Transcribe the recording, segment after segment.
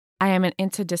I am an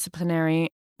interdisciplinary,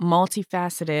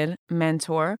 multifaceted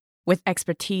mentor with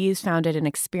expertise founded in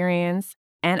experience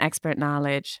and expert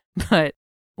knowledge. But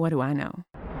what do I know?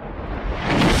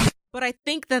 But I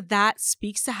think that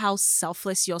speaks to how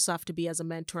selfless you also have to be as a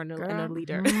mentor and a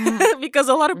leader. Because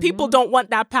a lot of people don't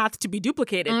want that path to be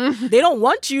duplicated. They don't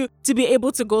want you to be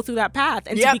able to go through that path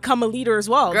and to become a leader as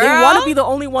well. Girl. They want to be the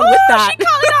only one with that. She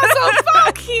calling out some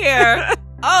fuck here.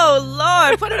 Oh,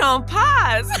 Lord, put it on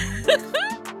pause.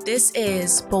 This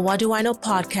is But What Do I Know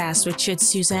podcast with Chid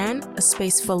Suzanne, a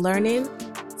space for learning,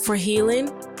 for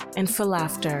healing, and for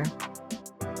laughter.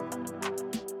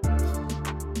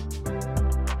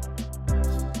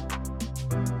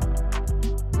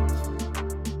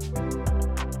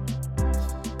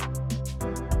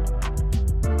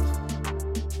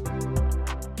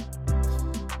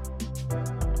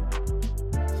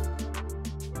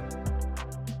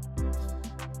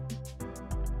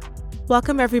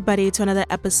 Welcome, everybody, to another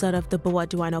episode of the But What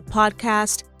Do I Know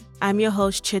podcast. I'm your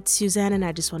host, Chid Suzanne, and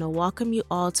I just want to welcome you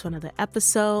all to another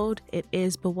episode. It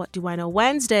is But What Do I Know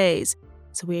Wednesdays.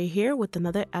 So we are here with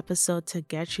another episode to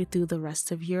get you through the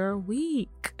rest of your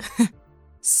week.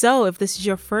 So if this is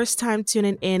your first time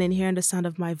tuning in and hearing the sound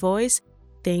of my voice,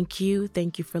 thank you.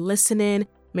 Thank you for listening.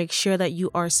 Make sure that you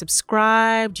are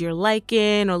subscribed, you're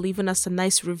liking, or leaving us a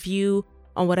nice review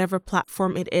on whatever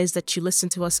platform it is that you listen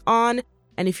to us on.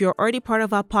 And if you're already part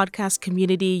of our podcast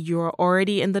community, you're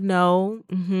already in the know,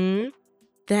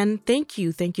 then thank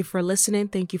you. Thank you for listening.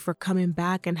 Thank you for coming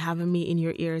back and having me in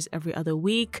your ears every other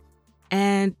week.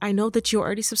 And I know that you're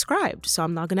already subscribed, so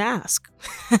I'm not going to ask.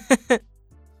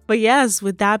 But yes,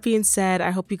 with that being said,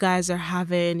 I hope you guys are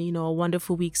having, a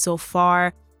wonderful week so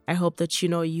far. I hope that,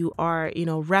 you are,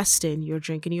 resting, you're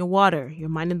drinking your water, you're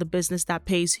minding the business that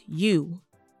pays you.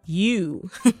 You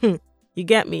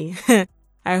get me.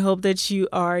 I hope that you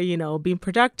are, being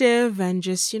productive and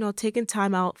just, taking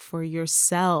time out for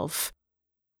yourself.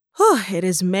 It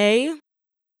is May.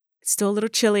 It's still a little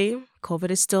chilly.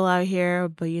 COVID is still out here,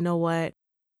 but you know what?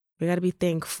 We got to be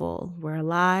thankful. We're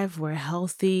alive. We're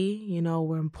healthy.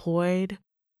 We're employed.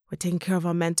 We're taking care of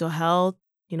our mental health,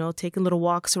 taking little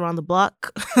walks around the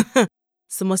block.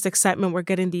 It's the most excitement we're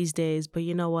getting these days. But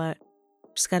you know what?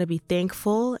 Just got to be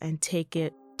thankful and take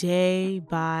it day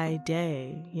by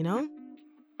day,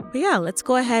 But yeah, let's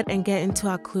go ahead and get into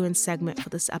our clue-in segment for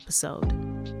this episode.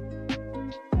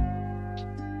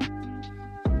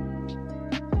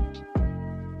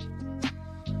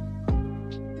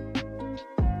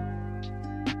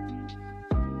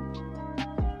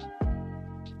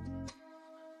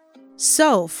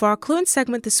 So for our clue-in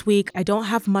segment this week, I don't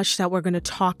have much that we're going to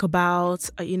talk about.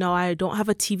 I don't have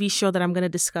a TV show that I'm going to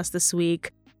discuss this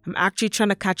week. I'm actually trying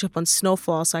to catch up on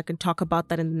Snowfall so I can talk about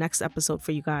that in the next episode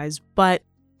for you guys. But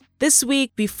this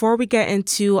week, before we get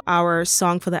into our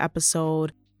song for the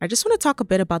episode, I just want to talk a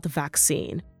bit about the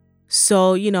vaccine.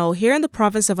 So, here in the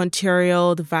province of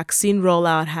Ontario, the vaccine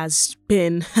rollout has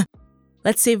been,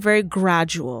 let's say, very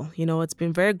gradual. It's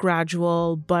been very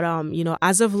gradual. But,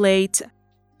 as of late,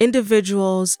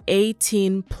 individuals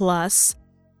 18 plus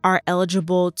are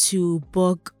eligible to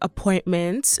book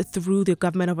appointments through the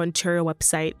Government of Ontario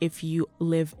website if you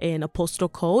live in a postal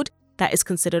code that is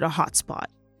considered a hotspot.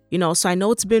 So I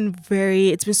know it's been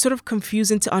sort of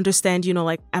confusing to understand,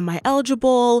 am I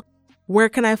eligible? Where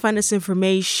can I find this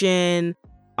information?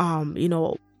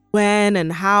 When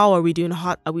and how are we doing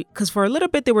because for a little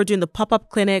bit they were doing the pop-up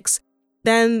clinics.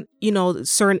 Then,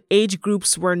 certain age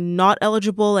groups were not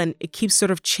eligible, and it keeps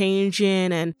sort of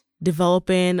changing and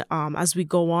developing as we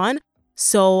go on.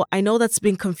 So I know that's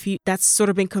sort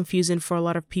of been confusing for a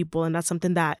lot of people, and that's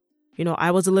something that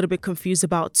I was a little bit confused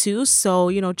about too.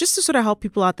 So, just to sort of help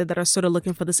people out there that are sort of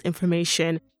looking for this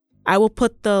information, I will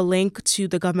put the link to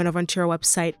the Government of Ontario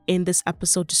website in this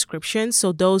episode description.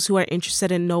 So those who are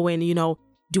interested in knowing,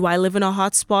 do I live in a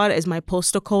hotspot? Is my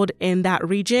postal code in that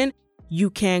region?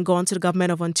 You can go onto the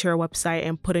Government of Ontario website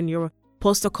and put in your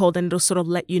postal code, and it'll sort of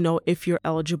let you know if you're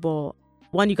eligible.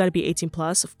 One, you got to be 18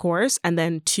 plus, of course. And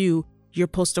then two, your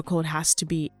postal code has to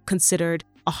be considered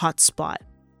a hotspot.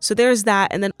 So there's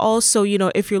that. And then also,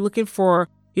 if you're looking for,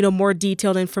 more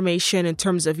detailed information in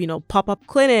terms of, pop-up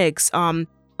clinics,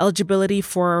 eligibility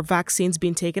for vaccines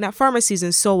being taken at pharmacies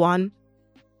and so on,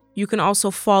 you can also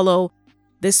follow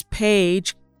this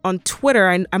page on Twitter.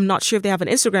 I'm not sure if they have an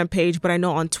Instagram page, but I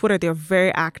know on Twitter they're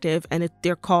very active, and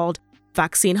they're called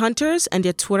Vaccine Hunters, and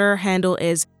their Twitter handle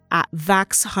is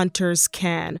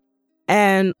 @VaxHuntersCan.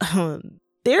 And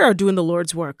they are doing the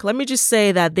Lord's work. Let me just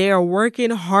say that they are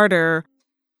working harder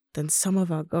than some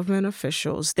of our government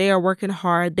officials. They are working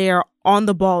hard. They are on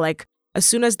the ball. Like, as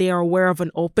soon as they are aware of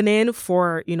an opening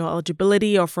for,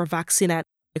 eligibility or for vaccine at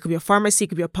It could be a pharmacy, it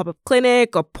could be a public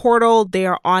clinic, a portal. They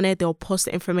are on it. They'll post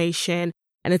the information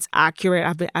and it's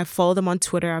accurate. I follow them on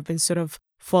Twitter. I've been sort of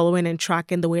following and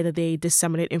tracking the way that they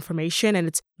disseminate information. And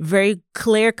it's very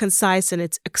clear, concise, and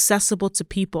it's accessible to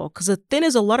people. Because the thing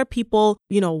is, a lot of people,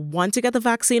 want to get the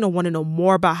vaccine or want to know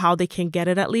more about how they can get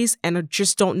it at least, and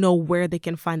just don't know where they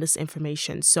can find this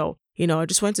information. So, I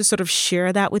just wanted to sort of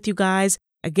share that with you guys.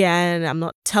 Again, I'm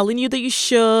not telling you that you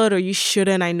should or you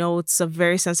shouldn't. I know it's a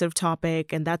very sensitive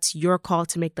topic and that's your call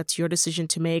to make. That's your decision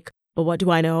to make. But what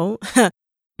do I know?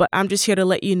 But I'm just here to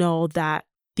let you know that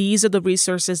these are the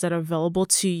resources that are available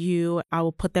to you. I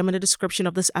will put them in the description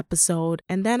of this episode.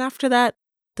 And then after that,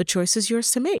 the choice is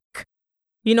yours to make.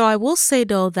 I will say,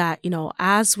 though, that,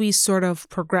 as we sort of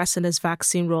progress in this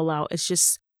vaccine rollout, it's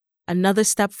just another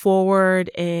step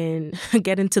forward in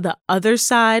getting to the other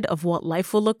side of what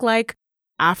life will look like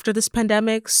after this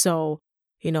pandemic. So,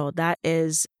 that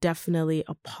is definitely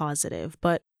a positive.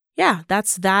 But yeah,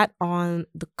 that's that on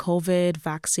the COVID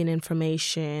vaccine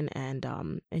information and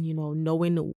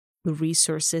knowing the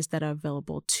resources that are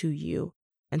available to you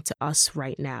and to us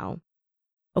right now.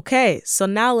 Okay, so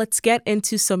now let's get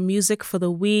into some music for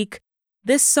the week.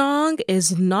 This song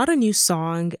is not a new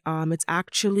song. It's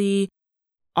actually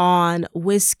on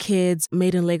Wizkid's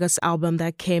Made in Lagos album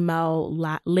that came out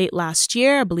late last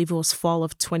year. I believe it was fall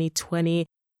of 2020.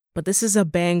 But this is a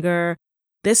banger.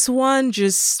 This one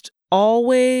just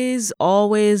always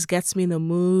gets me in the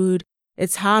mood.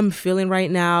 It's how I'm feeling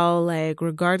right now. Like,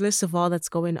 regardless of all that's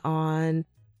going on,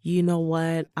 you know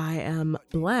what? I am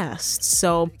blessed.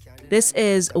 So this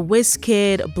is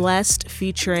Wizkid Blessed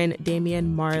featuring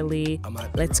Damian Marley.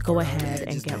 Let's go ahead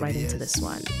and get right into this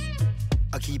one.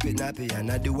 I keep it nappy and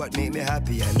I do what make me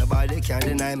happy, and nobody can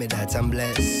deny me that I'm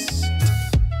blessed.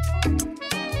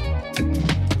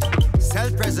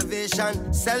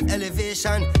 Self-preservation,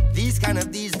 self-elevation. These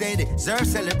days deserve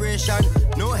celebration.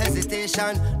 No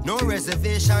hesitation, no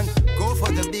reservation. Go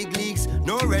for the big leagues,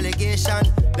 no relegation.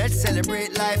 Let's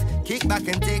celebrate life, kick back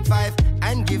and take 5,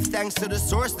 and give thanks to the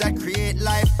source that create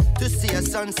life. To see a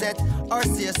sunset or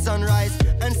see a sunrise,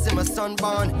 and see my son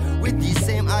born with these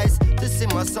same eyes. To see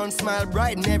my son smile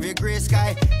bright in every grey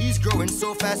sky. He's growing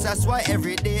so fast, that's why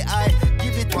every day I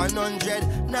give it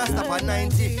 100, now stop at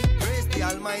 90. Praise the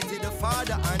Almighty, the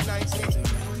Father and 90.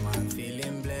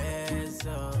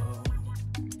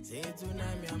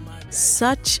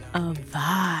 Such a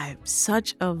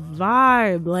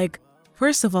vibe. Like,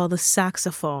 first of all, the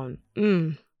saxophone.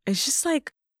 It's just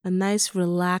like a nice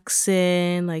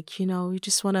relaxing, like, you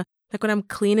just want to, like when I'm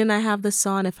cleaning, I have this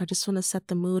on. If I just want to set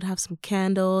the mood, have some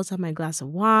candles, have my glass of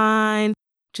wine,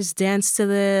 just dance to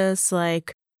this,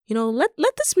 like, let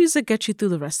this music get you through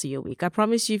the rest of your week. I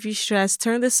promise you, if you're stressed,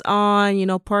 turn this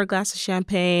on, pour a glass of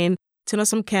champagne, turn on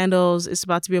some candles. It's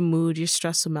about to be a mood. Your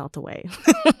stress will melt away.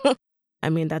 I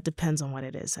mean, that depends on what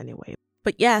it is anyway.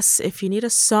 But yes, if you need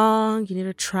a song, you need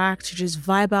a track to just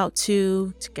vibe out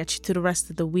to get you through the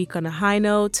rest of the week on a high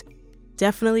note,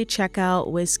 definitely check out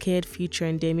Wizkid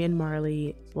featuring Damian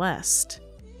Marley, Blessed.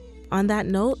 On that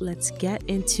note, let's get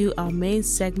into our main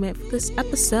segment for this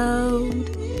episode.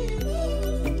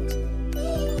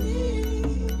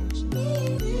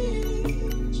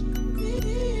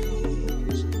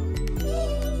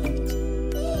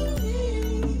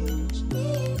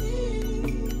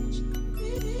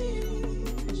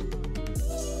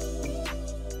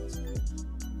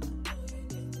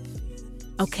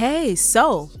 Okay,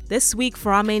 so this week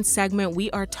for our main segment, we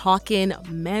are talking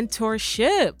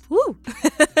mentorship. Woo!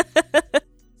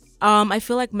 I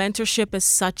feel like mentorship is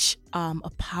such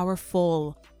a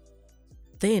powerful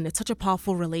thing. It's such a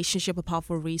powerful relationship, a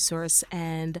powerful resource.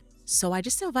 And so I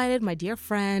just invited my dear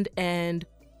friend and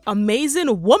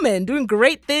amazing woman doing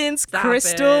great things,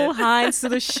 Crystal Hines, to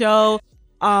the show.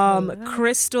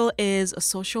 Crystal is a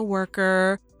social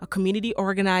worker, a community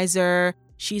organizer.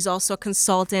 She's also a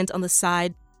consultant on the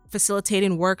side,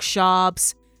 facilitating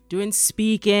workshops, doing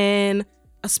speaking,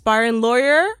 aspiring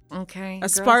lawyer. Okay.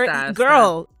 Aspiring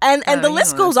girl. And the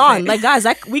list goes on. Like, guys,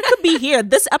 we could be here.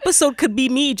 This episode could be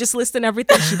me just listing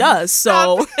everything she does.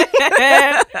 So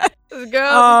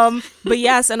Girl. But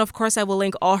yes, and of course I will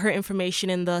link all her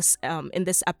information in this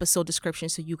episode description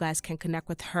so you guys can connect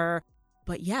with her.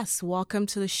 But yes, welcome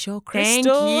to the show, Crystal.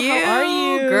 Thank you. How are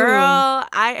you? Girl,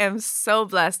 I am so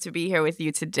blessed to be here with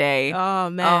you today.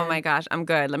 Oh, man. Oh, my gosh. I'm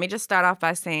good. Let me just start off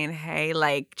by saying, hey,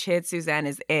 like, Chid Suzanne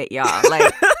is it, y'all.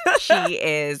 Like, she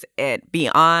is it.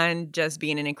 Beyond just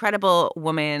being an incredible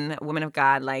woman of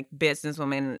God, like,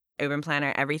 businesswoman, urban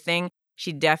planner, everything.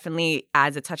 She definitely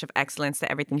adds a touch of excellence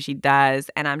to everything she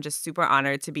does. And I'm just super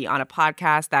honored to be on a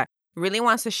podcast that really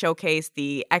wants to showcase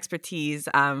the expertise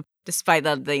despite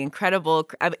the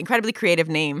incredibly creative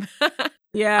name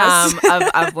Yes.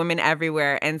 of women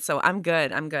everywhere. And so I'm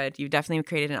good. You've definitely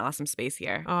created an awesome space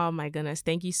here. Oh my goodness.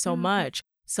 Thank you so much.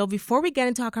 So before we get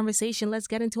into our conversation, let's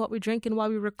get into what we're drinking while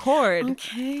we record.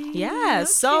 Okay. Yeah. Okay.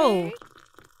 So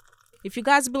if you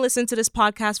guys have been listening to this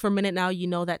podcast for a minute now, you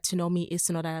know that to know me is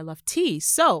to know that I love tea.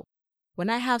 So when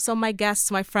I have some of my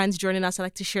guests, my friends joining us, I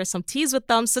like to share some teas with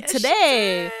them. So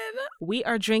today we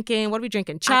are drinking, what are we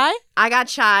drinking? Chai? I got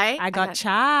chai. I got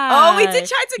chai. Oh, we did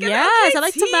chai together. Yes, Okay, I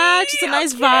like tea. to match. It's a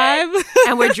nice vibe.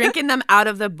 And we're drinking them out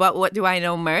of the But What Do I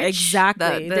Know merch.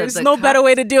 Exactly. There's the no cup. better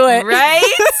way to do it. Right?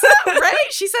 Right?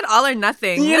 She said all or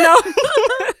nothing. You know?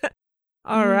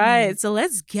 All right. So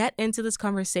let's get into this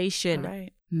conversation. All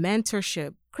right.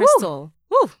 Mentorship. Crystal.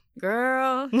 Woo.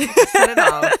 Girl, you said it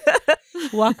all.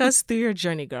 Walk us through your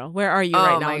journey, girl. Where are you Oh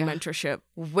right now my in God. mentorship?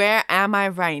 Where am I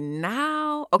right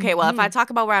now? Okay, well, if I talk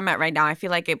about where I'm at right now, I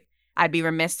feel like I'd be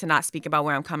remiss to not speak about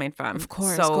where I'm coming from. Of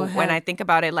course, So go ahead. when I think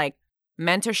about it, like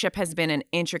mentorship has been an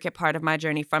intricate part of my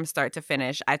journey from start to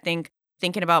finish. I think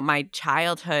thinking about my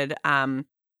childhood,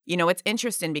 it's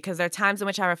interesting because there are times in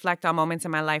which I reflect on moments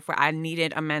in my life where I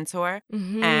needed a mentor.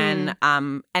 Mm-hmm.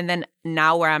 And then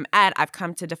now where I'm at, I've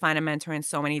come to define a mentor in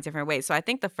so many different ways. So I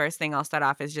think the first thing I'll start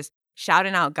off is just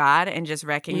shouting out God and just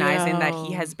recognizing that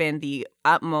He has been the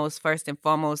utmost, first and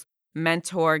foremost,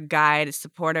 mentor, guide,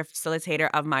 supporter, facilitator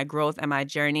of my growth and my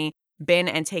journey, been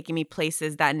and taking me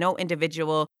places that no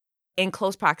individual in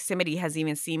close proximity has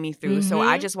even seen me through. So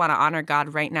I just want to honor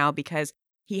God right now because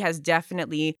He has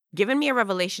definitely given me a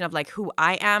revelation of like who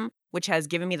I am, which has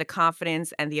given me the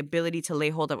confidence and the ability to lay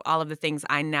hold of all of the things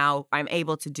I'm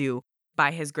able to do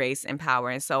by His grace and power.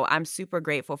 And so I'm super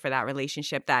grateful for that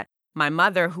relationship that my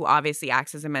mother, who obviously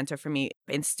acts as a mentor for me,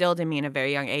 instilled in me in a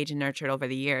very young age and nurtured over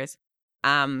the years.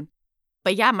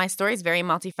 But yeah, my story is very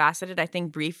multifaceted. I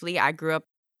think briefly, I grew up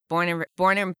born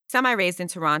and semi-raised in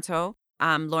Toronto,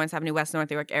 Lawrence Avenue, West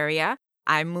North York area.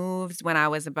 I moved when I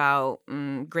was about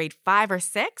grade 5 or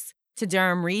 6 to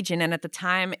Durham region. And at the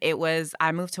time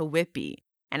I moved to Whitby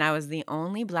and I was the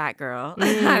only Black girl.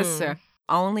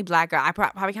 Only Black girl. I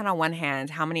probably count on one hand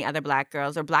how many other Black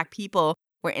girls or Black people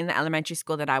were in the elementary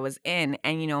school that I was in.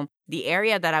 And, the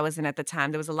area that I was in at the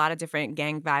time, there was a lot of different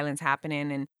gang violence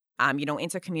happening and,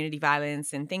 inter-community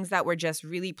violence and things that were just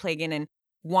really plaguing and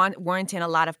warranting a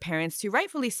lot of parents to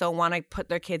rightfully so want to put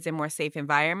their kids in more safe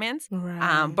environments.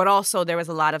 Right. But also there was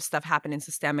a lot of stuff happening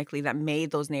systemically that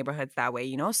made those neighborhoods that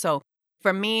way, So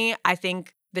for me, I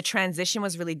think the transition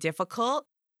was really difficult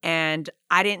and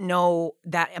I didn't know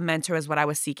that a mentor is what I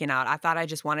was seeking out. I thought I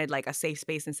just wanted like a safe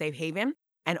space and safe haven.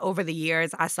 And over the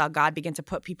years, I saw God begin to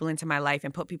put people into my life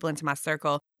and put people into my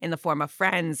circle in the form of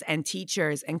friends and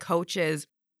teachers and coaches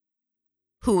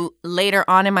who later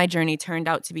on in my journey turned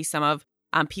out to be some of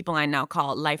people I now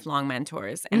call lifelong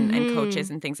mentors and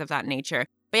coaches and things of that nature.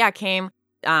 But yeah, I came,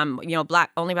 only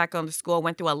Black girl in the school,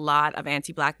 went through a lot of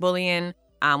anti-Black bullying,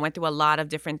 went through a lot of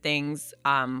different things,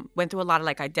 went through a lot of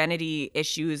like identity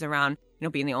issues around,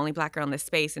 being the only Black girl in this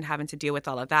space and having to deal with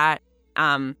all of that.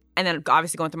 And then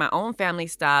obviously going through my own family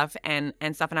stuff and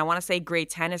stuff. And I want to say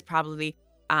grade 10 is probably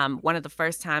one of the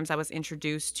first times I was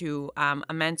introduced to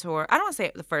a mentor. I don't want to say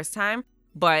it the first time,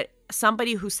 but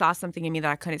somebody who saw something in me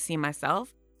that I couldn't see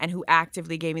myself and who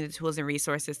actively gave me the tools and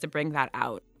resources to bring that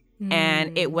out.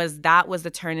 And that was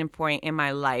the turning point in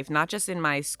my life, not just in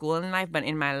my schooling life, but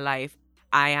in my life.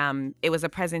 It was a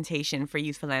presentation for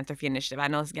Youth Philanthropy Initiative. I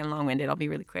know it's getting long-winded. I'll be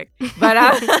really quick. But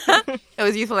it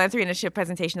was Youth Philanthropy Initiative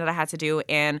presentation that I had to do.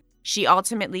 And she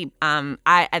ultimately,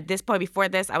 at this point, before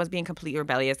this, I was being completely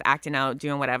rebellious, acting out,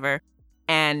 doing whatever.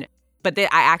 But I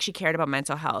actually cared about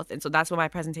mental health. And so that's what my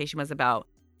presentation was about.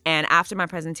 And after my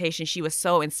presentation, she was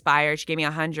so inspired. She gave me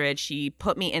 100. She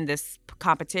put me in this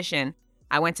competition.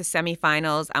 I went to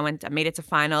semifinals. I made it to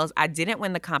finals. I didn't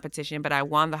win the competition, but I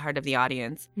won the heart of the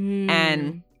audience.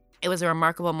 And it was a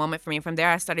remarkable moment for me. From there,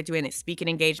 I started doing speaking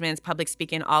engagements, public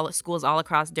speaking, all schools all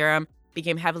across Durham,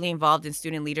 became heavily involved in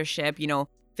student leadership,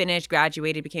 finished,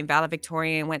 graduated, became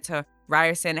valedictorian, went to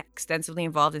Ryerson, extensively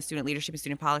involved in student leadership and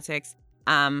student politics.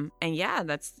 And yeah,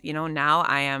 that's, now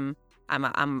I'm a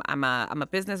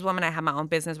businesswoman. I have my own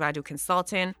business where I do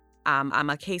consulting. I'm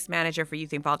a case manager for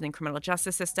youth involved in criminal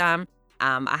justice system.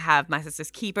 I have my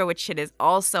sister's keeper, which is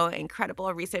also incredible,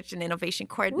 a research and innovation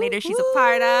coordinator she's a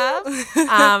part of.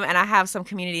 And I have some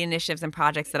community initiatives and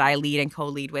projects that I lead and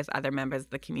co-lead with other members of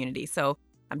the community. So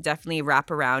I'm definitely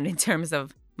wraparound in terms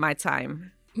of my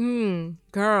time.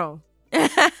 Girl.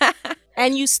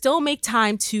 And you still make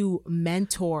time to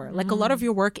mentor. Like a lot of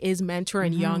your work is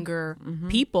mentoring younger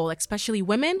people, especially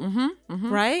women,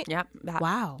 right? Yep.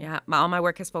 Wow. Yeah. All my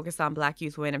work has focused on Black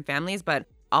youth, women, and families, but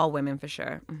all women for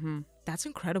sure. That's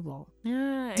incredible.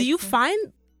 Yeah. Do you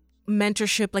find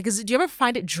mentorship, like, do you ever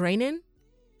find it draining?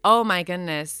 Oh my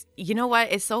goodness. You know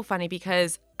what? It's so funny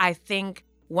because I think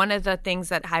one of the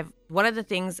things,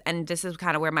 and this is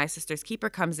kind of where my sister's keeper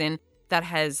comes in, that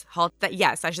has halted that.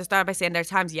 Yes, I should start by saying there are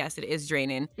times, yes, it is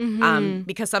draining.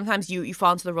 Because sometimes you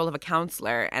fall into the role of a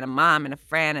counselor and a mom and a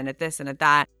friend and a this and a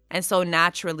that. And so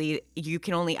naturally, you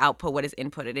can only output what is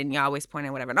inputted, and you always point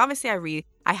out whatever. And obviously,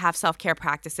 I have self-care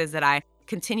practices that I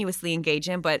continuously engage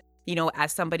in. But, you know,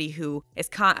 as somebody who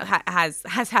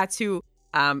has had to,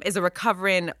 is a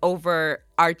recovering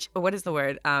what is the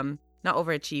word? Not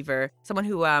overachiever, someone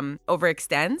who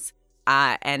overextends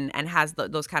and has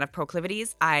those kind of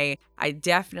proclivities. I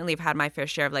definitely have had my fair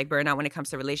share of like burnout when it comes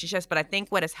to relationships. But I think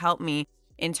what has helped me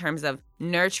in terms of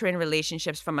nurturing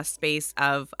relationships from a space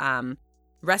of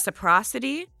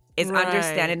reciprocity is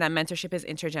understanding that mentorship is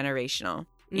intergenerational.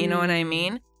 You know what I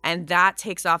mean? And that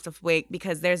takes off the weight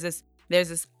because there's this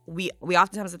we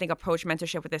oftentimes I think approach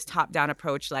mentorship with this top-down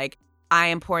approach, like I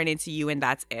am pouring into you and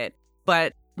that's it.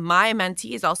 But my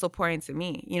mentee is also pouring into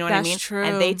me. You know what I mean? True.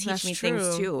 And they teach me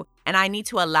things too. And I need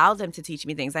to allow them to teach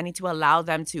me things. I need to allow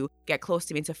them to get close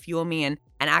to me, to fuel me and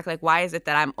act like, why is it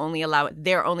that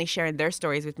they're only sharing their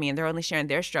stories with me and they're only sharing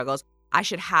their struggles? I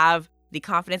should have the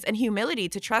confidence and humility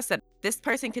to trust that this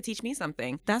person could teach me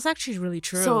something. That's actually really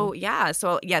true. So yes,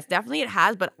 definitely it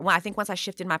has. But I think once I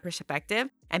shifted my perspective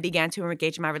and began to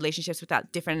engage in my relationships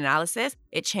without different analysis,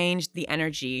 it changed the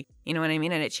energy. You know what I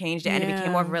mean? And it changed it and it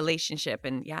became more of a relationship.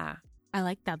 And yeah. I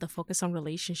like that, the focus on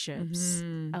relationships.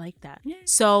 I like that. Yeah.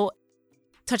 So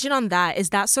touching on that, is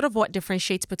that sort of what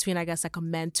differentiates between, I guess, like a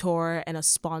mentor and a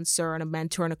sponsor and a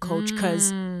mentor and a coach?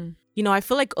 Because you know, I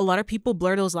feel like a lot of people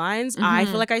blur those lines. I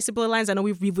feel like I used to blur lines. I know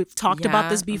we've talked about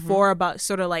this before about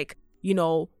sort of like, you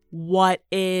know, what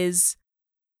is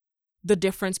the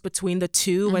difference between the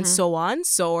two and so on.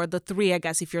 So, or the three, I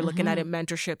guess, if you're looking at it,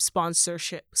 mentorship,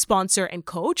 sponsor, and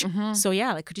coach. So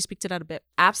yeah, like, could you speak to that a bit?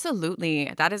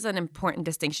 Absolutely. That is an important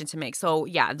distinction to make. So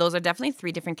yeah, those are definitely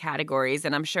three different categories.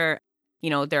 And I'm sure, you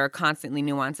know, there are constantly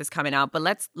nuances coming out, but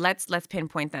let's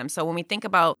pinpoint them. So when we think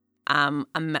about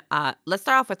let's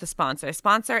start off with the sponsor. A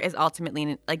sponsor is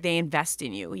ultimately like they invest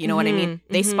in you. You know what I mean?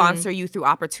 They sponsor you through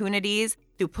opportunities,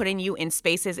 through putting you in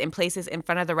spaces and places in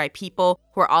front of the right people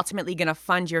who are ultimately going to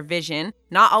fund your vision,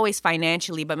 not always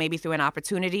financially, but maybe through an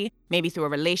opportunity, maybe through a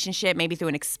relationship, maybe through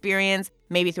an experience,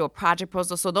 maybe through a project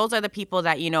proposal. So those are the people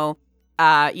that,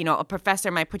 a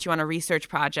professor might put you on a research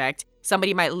project.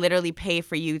 Somebody might literally pay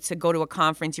for you to go to a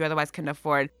conference you otherwise couldn't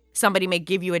afford. Somebody may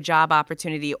give you a job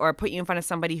opportunity or put you in front of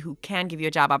somebody who can give you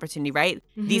a job opportunity, right?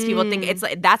 These people think it's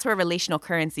like, that's where relational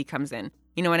currency comes in.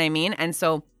 You know what I mean? And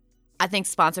so I think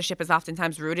sponsorship is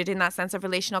oftentimes rooted in that sense of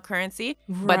relational currency,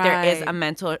 but there is a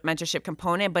mentorship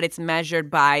component, but it's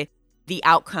measured by the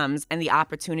outcomes and the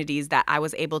opportunities that I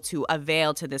was able to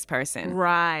avail to this person.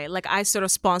 Right. Like, I sort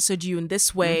of sponsored you in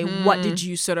this way. What did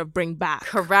you sort of bring back?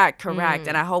 Correct.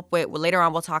 And I hope later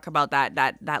on we'll talk about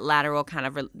that lateral kind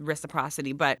of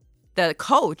reciprocity. But a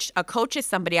coach is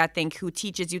somebody, I think, who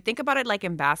teaches you. Think about it like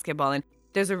in basketball. And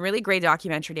there's a really great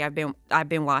documentary I've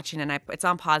been watching, and it's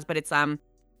on pause, but it's I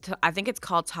think it's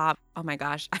called Top. Oh my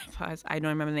gosh, I don't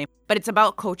remember the name. But it's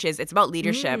about coaches. It's about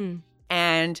leadership.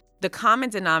 And the common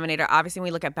denominator, obviously, when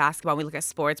we look at basketball, we look at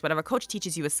sports, whatever, a coach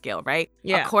teaches you a skill, right?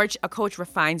 Yeah. A coach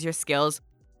refines your skills.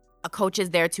 A coach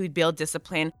is there to build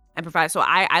discipline and provide. So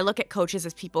I look at coaches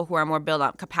as people who are more built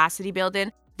up capacity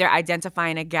building. They're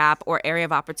identifying a gap or area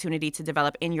of opportunity to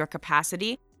develop in your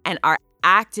capacity and are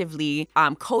actively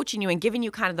coaching you and giving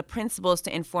you kind of the principles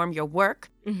to inform your work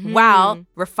while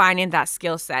refining that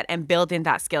skill set and building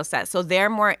that skill set. So they're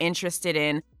more interested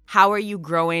in, how are you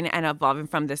growing and evolving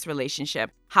from this relationship?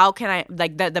 How can I,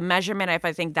 like, the measurement, if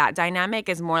I think that dynamic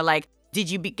is more like, did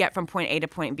you get from point A to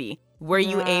point B? Were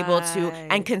you able to,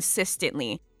 and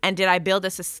consistently? And did I build a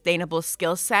sustainable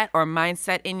skill set or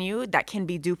mindset in you that can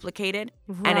be duplicated?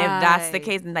 And if that's the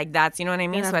case, then like that's, you know what I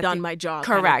mean? And I've done my job.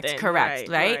 Correct,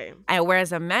 right? And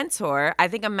whereas a mentor, I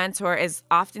think a mentor is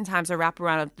oftentimes a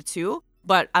wraparound of the two.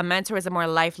 But a mentor is a more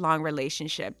lifelong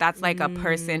relationship. That's like a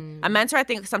person. A mentor, I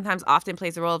think, sometimes often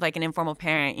plays the role of like an informal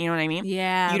parent. You know what I mean?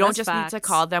 Yeah. You don't just need to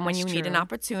call them when you need an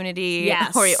opportunity,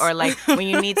 or like when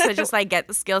you need to just like get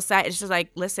the skill set. It's just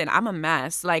like, listen, I'm a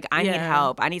mess. Like, I need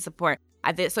help. I need support.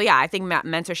 I think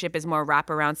mentorship is more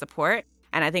wraparound support.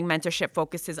 And I think mentorship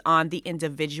focuses on the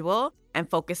individual and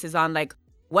focuses on like,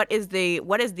 what is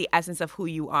the essence of who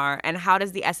you are, and how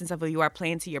does the essence of who you are play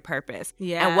into your purpose?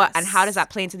 And how does that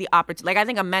play into the opportunity? Like, I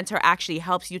think a mentor actually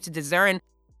helps you to discern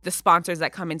the sponsors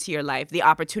that come into your life, the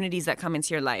opportunities that come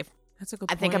into your life. That's a good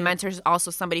point. I think a mentor is also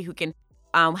somebody who can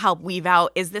help weave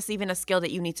out, is this even a skill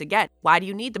that you need to get? Why do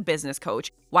you need the business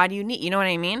coach? Why do you need, you know what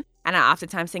I mean? And I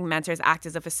oftentimes think mentors act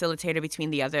as a facilitator between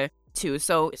the other two.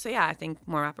 So yeah, I think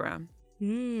more wraparound.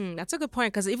 That's a good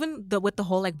point, because even with the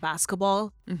whole like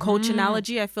basketball coach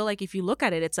analogy, I feel like if you look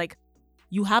at it, it's like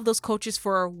you have those coaches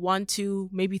for 1, 2,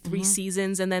 maybe 3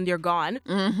 seasons, and then they're gone.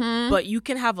 But you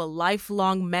can have a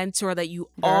lifelong mentor that you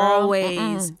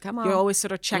always, you're always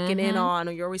sort of checking in on,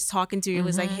 or you're always talking to. You're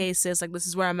always like, hey sis, like this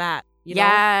is where I'm at. You know,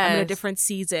 I'm in a different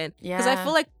season. Because I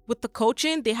feel like with the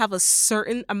coaching, they have a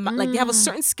certain like they have a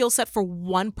certain skill set for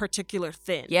one particular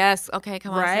thing. Yes. Okay.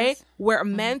 Come on. Right. Sis. Where a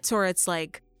mentor, it's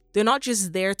like they're not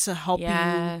just there to help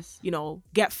you, you know,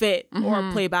 get fit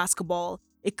or play basketball.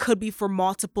 It could be for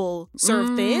multiple sort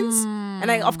of things. And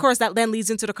of course, that then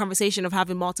leads into the conversation of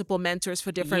having multiple mentors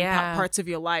for different parts of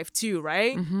your life too,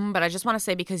 right? But I just want to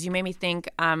say, because you made me think,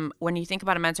 when you think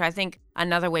about a mentor, I think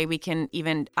another way we can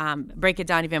even break it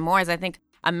down even more is I think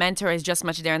a mentor is just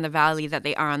much there in the valley that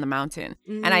they are on the mountain.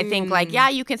 And I think like, yeah,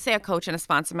 you can say a coach and a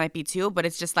sponsor might be too, but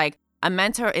it's just like a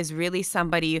mentor is really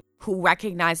somebody who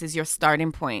recognizes your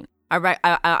starting point.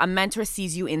 A mentor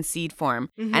sees you in seed form,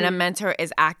 and a mentor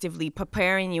is actively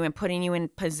preparing you and putting you in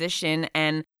position,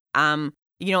 and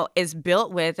you know, is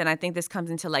built with, and I think this comes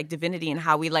into like divinity and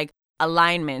how we like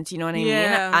alignment, you know what I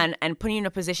mean? And putting you in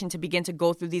a position to begin to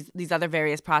go through these other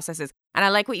various processes. And I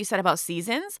like what you said about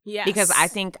seasons, because I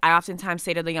think I oftentimes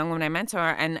say to the young women I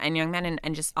mentor and young men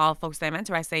and just all folks that I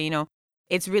mentor, I say, you know,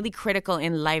 it's really critical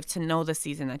in life to know the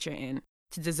season that you're in,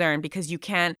 to discern, because you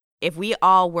can't. If we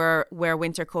all wear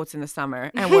winter coats in the summer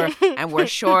and wear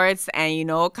shorts and, you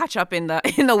know, catch up in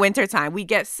the winter time, we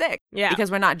get sick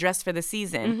because we're not dressed for the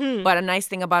season. But a nice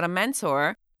thing about a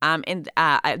mentor,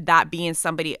 that being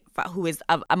somebody who is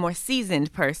a more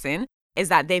seasoned person, is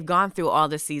that they've gone through all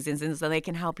the seasons, and so they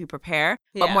can help you prepare.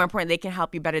 But more importantly, they can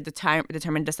help you better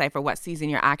determine, decipher what season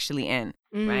you're actually in,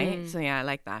 right? So yeah, I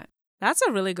like that. That's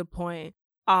a really good point.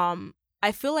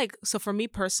 I feel like, so for me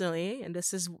personally, and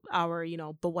this is our, you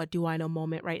know, but what do I know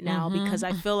moment right now, because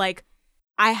I feel like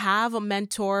I have a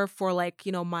mentor for like,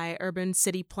 you know, my urban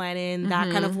city planning,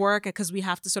 that kind of work, because we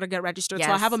have to sort of get registered.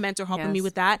 So I have a mentor helping me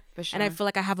with that. For sure. And I feel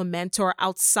like I have a mentor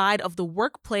outside of the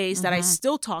workplace that I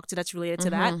still talk to that's related to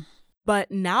that.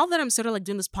 But now that I'm sort of like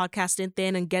doing this podcasting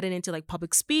thing and getting into like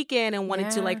public speaking and wanting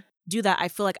to like do that, I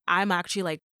feel like I'm actually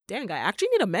like, dang, I actually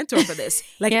need a mentor for this.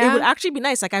 Like, it would actually be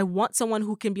nice. Like, I want someone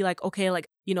who can be like, okay, like,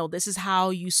 you know, this is how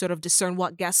you sort of discern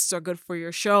what guests are good for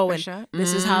your show.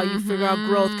 This is how you figure out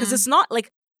growth. Because it's not like,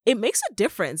 it makes a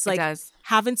difference. Like,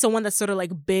 having someone that's sort of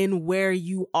like been where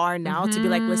you are now to be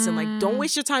like, listen, like, don't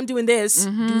waste your time doing this.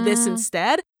 Do this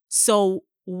instead. So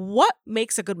what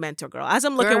makes a good mentor, girl? As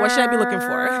I'm looking, what should I be looking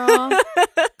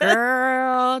for?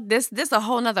 Girl, this a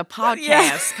whole nother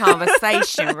podcast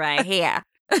conversation right here.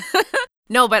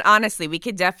 No, but honestly, we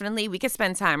could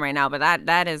spend time right now, but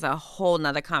that is a whole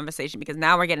nother conversation, because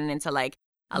now we're getting into like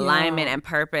alignment and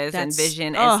purpose and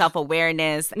vision and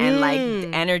self-awareness and like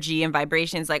energy and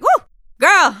vibrations. Like, woo,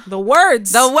 girl. The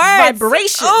words.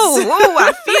 Vibrations. Oh,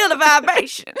 I feel the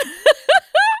vibration.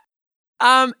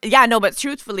 Yeah, no, but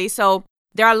truthfully, so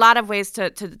there are a lot of ways to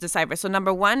decipher. So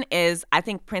number one is, I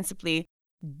think principally,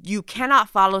 you cannot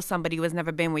follow somebody who has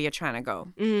never been where you're trying to go.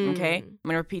 Okay? I'm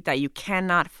going to repeat that. You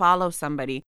cannot follow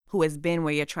somebody who has been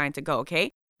where you're trying to go.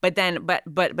 Okay? But then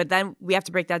we have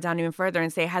to break that down even further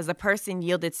and say, has the person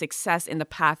yielded success in the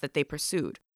path that they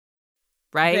pursued?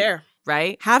 Right? There.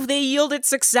 Right? Have they yielded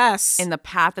success in the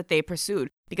path that they pursued?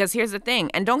 Because here's the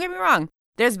thing, and don't get me wrong,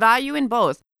 there's value in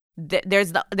both.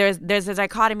 There's a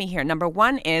dichotomy here. Number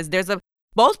one is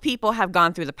both people have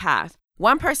gone through the path.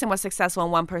 One person was successful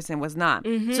and one person was not.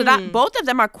 So that both of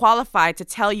them are qualified to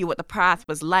tell you what the path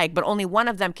was like, but only one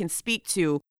of them can speak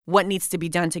to what needs to be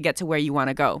done to get to where you want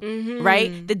to go,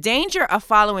 right? The danger of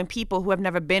following people who have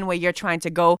never been where you're trying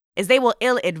to go is they will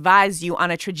ill-advise you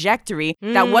on a trajectory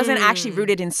that wasn't actually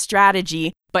rooted in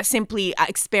strategy, but simply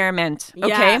experiment, okay?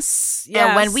 Yes.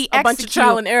 And when we execute, a bunch of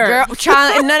trial and error.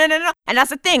 No. And that's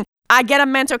the thing. I get a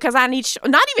mentor because I need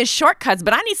not even shortcuts,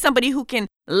 but I need somebody who can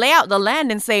lay out the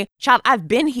land and say, child, I've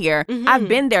been here. I've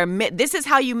been there. This is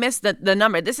how you miss the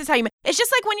number. This is how you miss. It's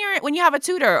just like when you have a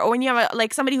tutor or when you have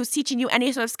like somebody who's teaching you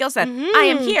any sort of skill set. I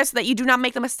am here so that you do not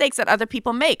make the mistakes that other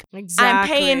people make. Exactly.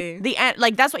 I'm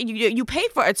paying that's what you pay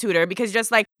for a tutor, because you're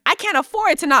just like, I can't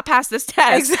afford to not pass this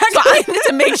test. Exactly. So I need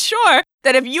to make sure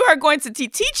that if you are going to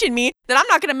teaching me, that I'm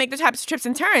not going to make the types of trips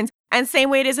and turns. And same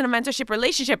way it is in a mentorship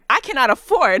relationship, I cannot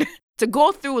afford to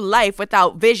go through life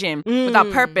without vision,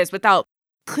 without purpose, without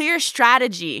clear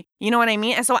strategy. You know what I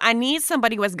mean? And so I need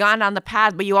somebody who has gone down the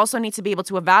path, but you also need to be able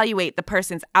to evaluate the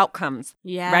person's outcomes.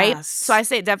 Yes. Right? So I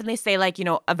definitely say like, you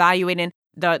know, evaluating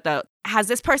has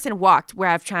this person walked where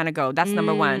I'm trying to go? That's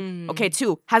number 1. Okay,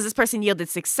 2, has this person yielded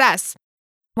success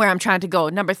where I'm trying to go?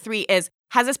 Number 3 is,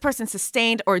 has this person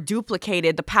sustained or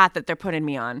duplicated the path that they're putting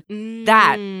me on?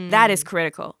 That is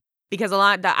critical. Because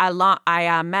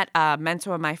I met a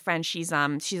mentor of my friend. She's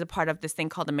a part of this thing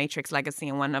called the Matrix Legacy,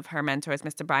 and one of her mentors,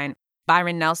 Mr.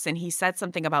 Byron Nelson, he said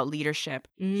something about leadership.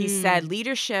 He said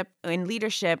leadership, you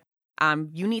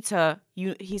need to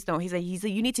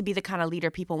be the kind of leader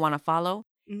people want to follow,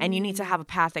 and you need to have a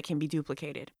path that can be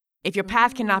duplicated. If your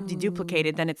path cannot be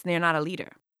duplicated, then they're not a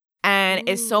leader. And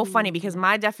it's so funny because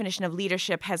my definition of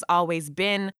leadership has always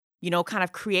been, kind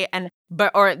of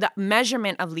the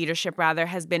measurement of leadership rather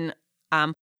has been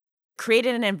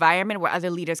created an environment where other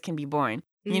leaders can be born.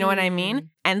 You know what I mean?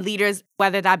 And leaders,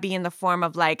 whether that be in the form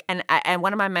of and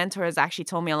one of my mentors actually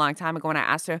told me a long time ago when I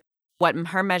asked her what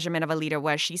her measurement of a leader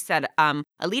was, she said, a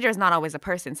leader is not always a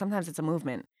person. Sometimes it's a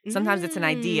movement. Sometimes it's an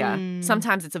idea.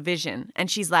 Sometimes it's a vision.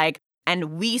 And she's like,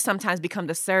 and we sometimes become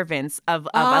the servants of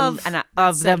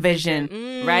the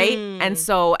vision, right? And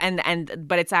so,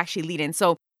 but it's actually leading.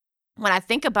 So when I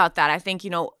think about that, I think,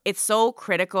 it's so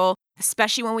critical,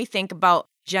 especially when we think about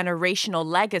generational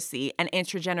legacy and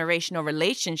intergenerational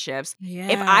relationships. Yeah.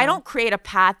 If I don't create a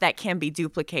path that can be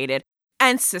duplicated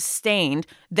and sustained,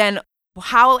 then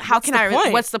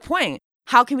what's the point?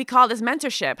 How can we call this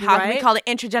mentorship? How can we call it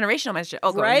intergenerational mentorship?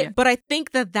 Oh, right. Yeah. But I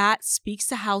think that speaks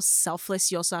to how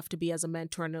selfless you also have to be as a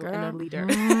mentor and a leader.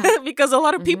 Because a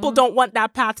lot of people don't want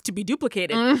that path to be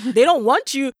duplicated. They don't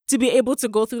want you to be able to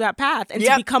go through that path and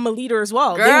to become a leader as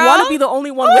well. Girl. They want to be the only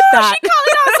one with that. She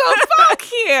calling out some fuck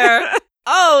here.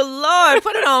 Oh, Lord,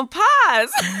 put it on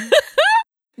pause.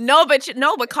 No,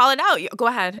 but call it out. Go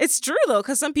ahead. It's true, though,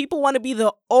 because some people want to be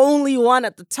the only one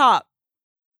at the top.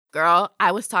 Girl,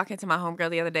 I was talking to my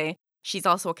homegirl the other day. She's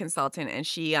also a consultant, and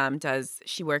she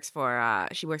works for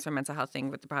mental health thing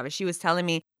with the private. She was telling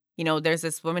me, there's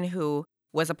this woman who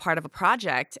was a part of a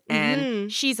project,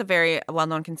 and she's a very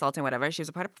well-known consultant, whatever. She was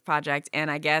a part of a project, and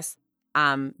I guess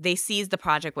they seized the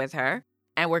project with her,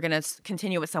 and we're going to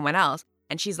continue with someone else.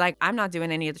 And she's like, I'm not doing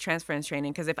any of the transference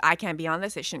training because if I can't be on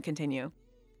this, it shouldn't continue.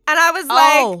 And I was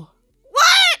like,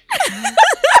 what?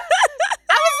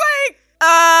 I was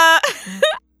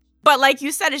like, But like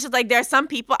you said, it's just like there are some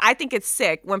people, I think it's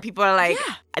sick when people are like,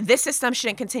 this system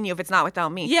shouldn't continue if it's not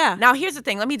without me. Yeah. Now, here's the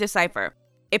thing. Let me decipher.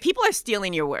 If people are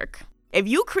stealing your work, if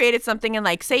you created something and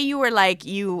like, say you were like,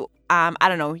 I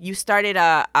don't know, you started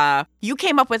you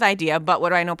came up with idea, but what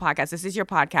do I know podcast? This is your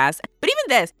podcast. But even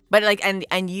this, but like,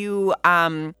 and you,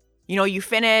 you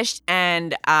finished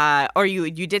and, or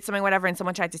you did something, whatever, and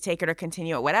someone tried to take it or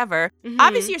continue it, whatever.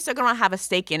 Obviously, you're still going to have a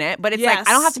stake in it, but it's like,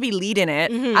 I don't have to be leading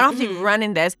it. I don't have to be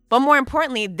running this. But more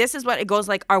importantly, this is what it goes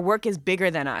like, our work is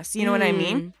bigger than us. You know what I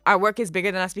mean? Our work is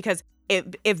bigger than us because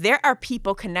if there are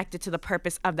people connected to the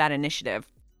purpose of that initiative,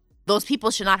 those people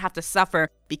should not have to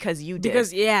suffer because you did.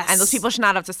 And those people should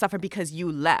not have to suffer because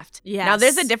you left. Yes. Now,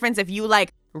 there's a difference if you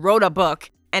like wrote a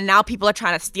book and now people are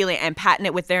trying to steal it and patent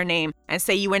it with their name and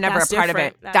say you were never a part of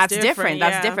it. That's different.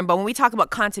 That's different. But when we talk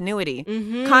about continuity,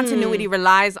 continuity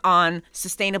relies on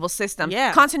sustainable systems.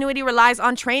 Yeah. Continuity relies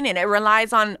on training. It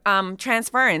relies on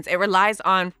transference. It relies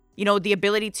on, the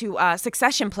ability to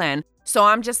succession plan. So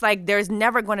I'm just like, there's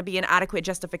never going to be an adequate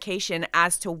justification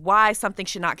as to why something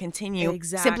should not continue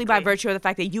simply by virtue of the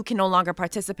fact that you can no longer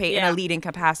participate in a leading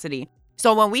capacity.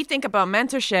 So when we think about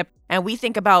mentorship and we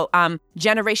think about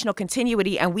generational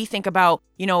continuity and we think about,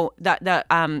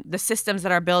 the systems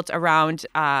that are built around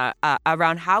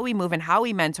how we move and how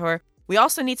we mentor, we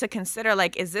also need to consider,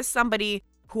 like, is this somebody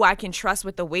who I can trust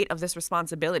with the weight of this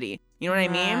responsibility? You know what I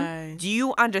mean? Do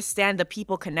you understand the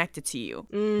people connected to you?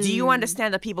 Do you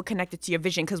understand the people connected to your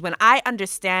vision? Because when I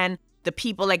understand the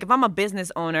people, like if I'm a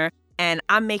business owner and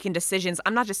I'm making decisions,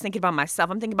 I'm not just thinking about myself.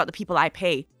 I'm thinking about the people I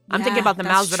pay. I'm thinking about the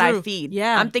mouths that I feed.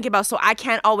 Yeah. I'm thinking about, so I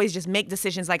can't always just make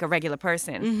decisions like a regular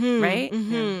person, right?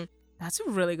 Yeah. That's a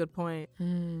really good point.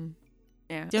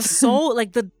 Yeah. Just so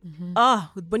like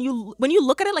when you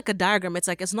look at it like a diagram, it's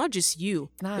like it's not just you.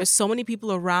 There's so many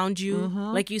people around you.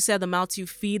 Like you said, the mouths you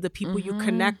feed, the people you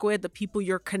connect with, the people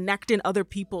you're connecting other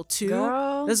people to.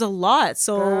 Girl. There's a lot.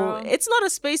 So it's not a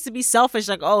space to be selfish.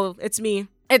 Like, oh, it's me.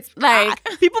 It's like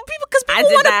people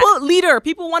want to put leader.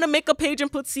 People want to make a page and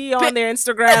put CEO on their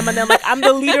Instagram, and then like I'm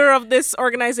the leader of this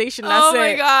organization. That's oh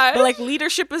my God. But like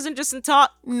leadership isn't just in talk.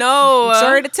 No, I'm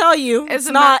sorry to tell you, it's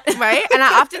not right. And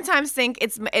I oftentimes think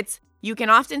it's you can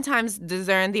oftentimes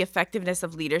discern the effectiveness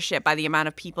of leadership by the amount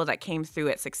of people that came through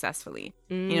it successfully.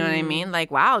 You know what I mean?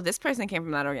 Like, wow, this person came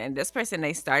from that organization. This person,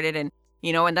 they started and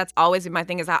You know, and that's always my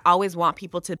thing is I always want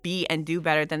people to be and do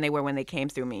better than they were when they came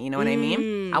through me. You know what I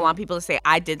mean? I want people to say,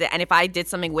 I did that. And if I did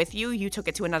something with you, you took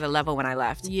it to another level when I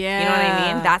left. Yeah. You know what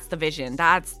I mean? That's the vision.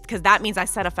 That's because that means I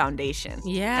set a foundation.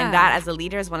 Yeah. And that as a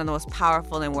leader is one of the most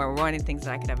powerful and rewarding things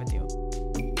that I could ever do.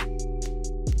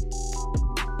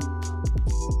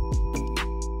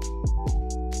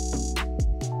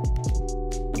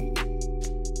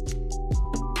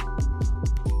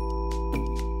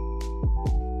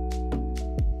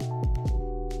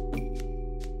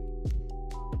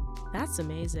 That's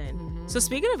amazing. So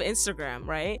speaking of Instagram,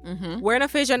 right? We're in a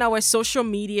phase right now where social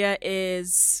media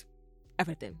is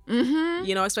everything.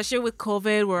 You know, especially with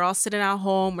COVID, we're all sitting at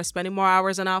home. We're spending more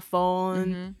hours on our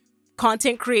phone.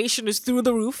 Content creation is through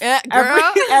the roof.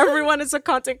 Everyone is a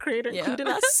content creator, including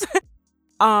us.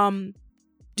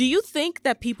 Do you think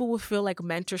that people will feel like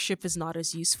mentorship is not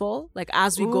as useful, like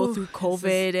as we go through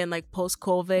COVID and like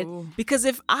post-COVID? Because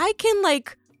if I can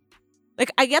like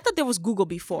I get that there was Google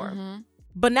before.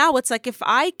 But now it's like if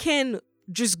I can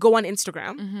just go on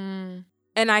Instagram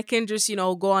and I can just, you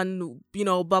know, go on, you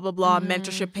know, blah, blah, blah,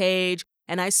 mentorship page,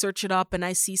 and I search it up and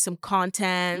I see some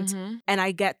content and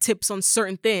I get tips on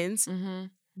certain things.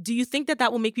 Do you think that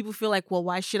that will make people feel like, well,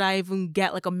 why should I even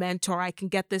get like a mentor? I can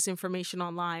get this information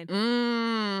online.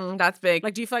 That's big.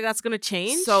 Like, do you feel like that's going to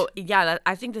change? So, yeah,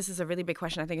 I think this is a really big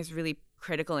question. I think it's really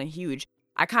critical and huge.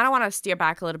 I kind of want to steer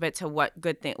back a little bit to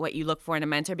what you look for in a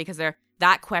mentor, because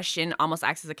that question almost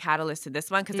acts as a catalyst to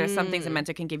this one, because there's some things a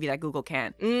mentor can give you that Google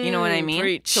can't. You know what I mean?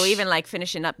 Preach. So even like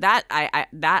finishing up that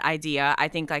that idea, I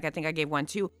think I gave one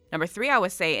too. Number 3, I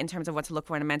would say in terms of what to look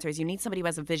for in a mentor is you need somebody who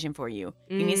has a vision for you.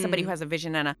 You need somebody who has a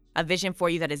vision and a vision for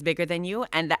you that is bigger than you,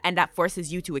 and that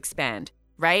forces you to expand,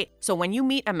 right? So when you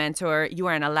meet a mentor, you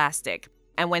are an elastic.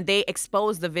 And when they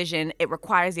expose the vision, it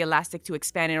requires the elastic to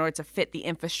expand in order to fit the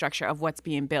infrastructure of what's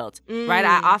being built, right?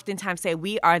 I oftentimes say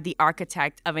we are the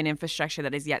architect of an infrastructure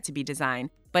that is yet to be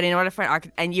designed. But in order for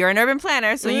and you're an urban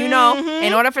planner, so you know,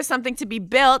 in order for something to be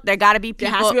built, there got to be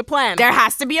people. There has to be a plan. There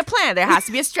has to be a plan. There has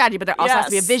to be a strategy, but there also has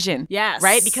to be a vision. Yes.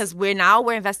 Right? Because we're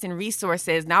investing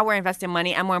resources, now we're investing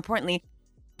money, and more importantly,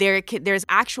 there's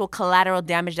actual collateral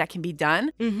damage that can be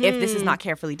done if this is not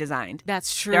carefully designed.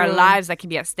 That's true. There are lives that can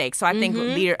be at stake. So I think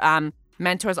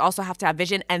mentors also have to have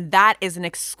vision, and that is an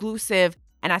exclusive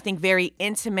and I think very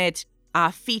intimate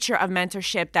feature of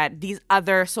mentorship that these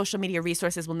other social media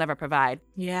resources will never provide.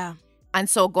 Yeah. And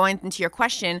so going into your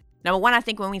question, number one, I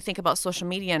think when we think about social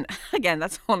media, and again,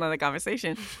 that's a whole nother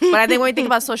conversation, but I think when we think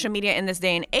about social media in this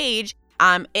day and age,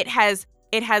 it has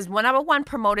number one,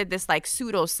 promoted this like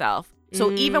pseudo self.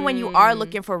 So even when you are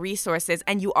looking for resources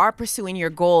and you are pursuing your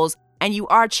goals and you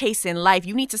are chasing life,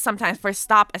 you need to sometimes first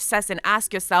stop, assess, and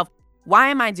ask yourself, why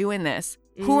am I doing this?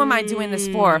 Who am I doing this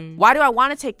for? Why do I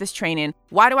want to take this training?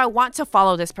 Why do I want to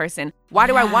follow this person? Why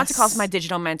do I want to call my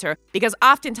digital mentor? Because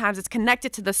oftentimes it's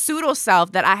connected to the pseudo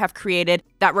self that I have created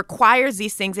that requires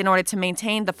these things in order to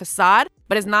maintain the facade,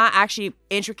 but is not actually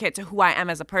intricate to who I am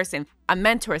as a person. A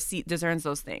mentor discerns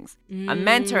those things. A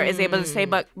mentor is able to say,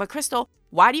 but Crystal,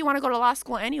 why do you want to go to law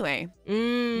school anyway?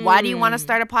 Why do you want to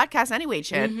start a podcast anyway,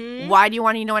 Chid? Why do you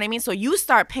want to, you know what I mean? So you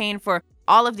start paying for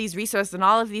all of these resources and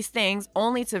all of these things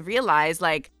only to realize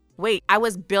like, wait, I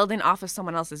was building off of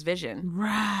someone else's vision.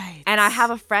 Right. And I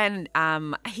have a friend,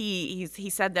 he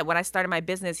said that when I started my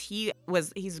business, he's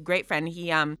a great friend.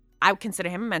 I would consider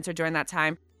him a mentor during that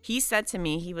time. He said to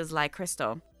me, he was like,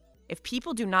 Crystal, if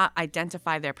people do not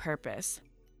identify their purpose,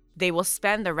 they will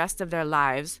spend the rest of their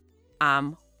lives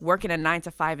working a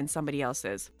 9-to-5 in somebody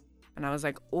else's. And I was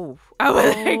like, ooh. I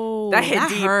was like, that hit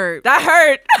deep. Hurt. That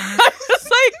hurt. I was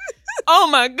like, oh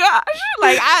my gosh.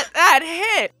 Like,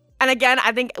 that hit. And again,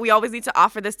 I think we always need to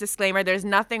offer this disclaimer. There's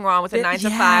nothing wrong with a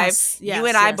 9-to-5. You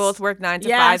and I both work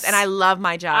 9-to-5s, and I love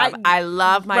my job. I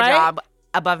love my job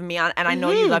above me, and I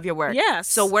know you love your work. Yes.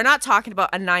 So we're not talking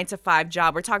about a 9-to-5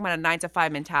 job. We're talking about a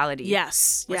 9-to-5 mentality.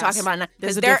 Yes. We're talking about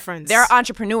there's a difference. There are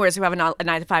entrepreneurs who have a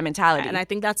 9-to-5 mentality, and I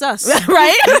think that's us,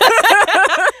 right?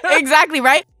 Exactly,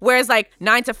 right? Whereas like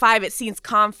 9-to-5, it sees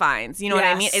confines. You know what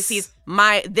I mean? It sees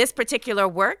this particular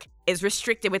work is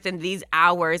restricted within these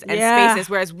hours and spaces,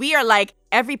 whereas we are like,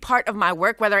 every part of my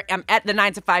work, whether I'm at the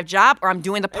 9-to-5 job or I'm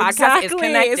doing the podcast, is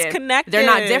connected. It's connected. They're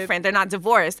not different. They're not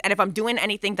divorced. And if I'm doing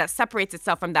anything that separates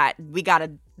itself from that, we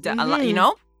gotta, you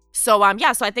know? So,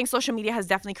 so I think social media has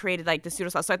definitely created like the pseudo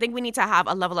self. So I think we need to have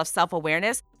a level of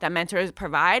self-awareness that mentors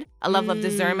provide, a level of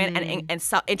discernment and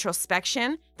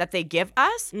self-introspection that they give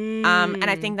us. And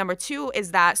I think number 2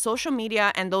 is that social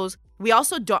media and we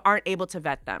also aren't able to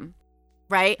vet them.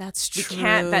 Right? That's true. You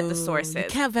can't vet the sources. You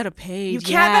can't vet a page. You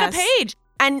can't vet a page.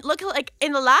 And look, like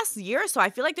in the last year or so,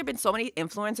 I feel like there have been so many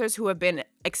influencers who have been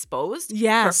exposed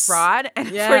for fraud and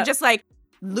for just like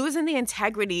losing the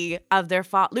integrity of their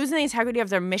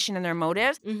mission and their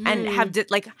motives, and have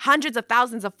like hundreds of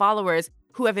thousands of followers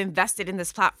who have invested in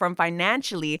this platform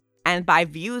financially and by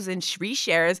views and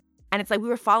reshares. And it's like we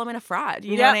were following a fraud.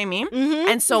 You know what I mean?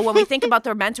 And so when we think about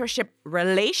their mentorship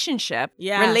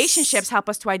relationships help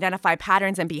us to identify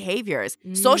patterns and behaviors.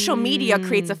 Social media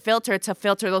creates a filter to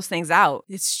filter those things out.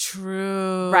 It's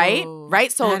true.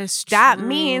 Right? So that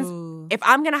means if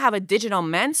I'm going to have a digital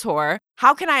mentor,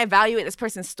 how can I evaluate this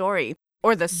person's story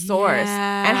or the source?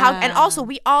 And also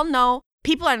we all know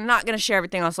people are not going to share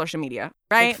everything on social media,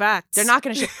 right? In fact, they're not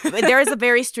going to share. There is a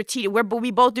very strategic,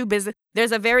 we both do business.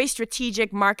 There's a very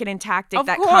strategic marketing tactic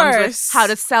that comes with how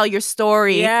to sell your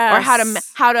story or how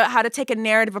to take a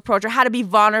narrative approach or how to be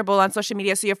vulnerable on social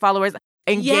media so your followers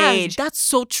engage. Yeah, that's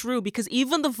so true, because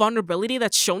even the vulnerability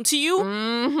that's shown to you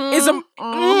is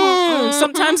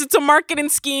sometimes it's a marketing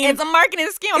scheme. It's a marketing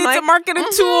scheme. It's a marketing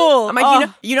tool. I'm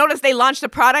like, you notice they launched the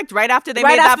product right after they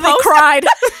made that post? They cried.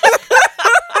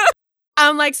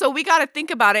 I'm like, so we got to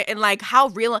think about it and like how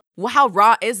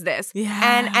raw is this?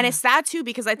 Yeah. And it's sad too,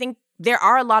 because I think there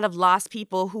are a lot of lost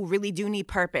people who really do need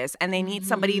purpose and they need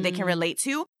somebody they can relate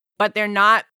to, but they're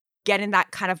not getting that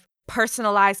kind of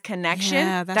personalized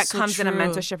connection that comes in a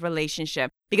mentorship relationship.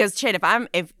 Because Chid,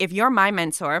 if you're my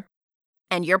mentor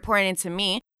and you're pouring into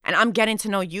me and I'm getting to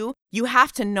know you, you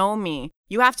have to know me.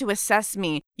 You have to assess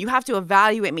me. You have to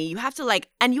evaluate me. You have to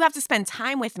and you have to spend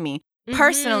time with me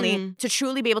personally to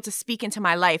truly be able to speak into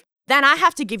my life. Then I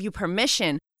have to give you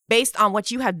permission based on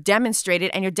what you have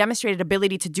demonstrated and your demonstrated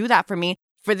ability to do that for me,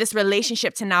 for this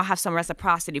relationship to now have some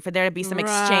reciprocity, for there to be some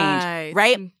exchange,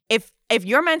 right? If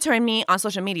you're mentoring me on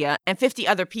social media and 50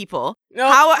 other people,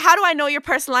 how do I know you're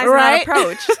personalizing that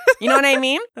approach? You know what I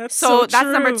mean? That's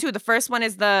number 2. The first one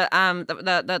is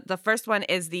the first one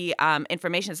is the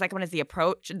information. The second one is the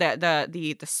approach,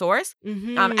 the source,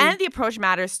 and the approach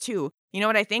matters too. You know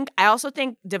what I think? I also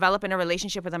think developing a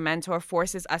relationship with a mentor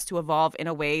forces us to evolve in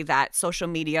a way that social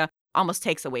media almost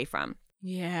takes away from.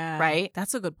 Yeah. Right?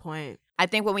 That's a good point. I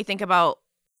think when we think about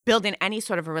building any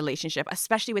sort of a relationship,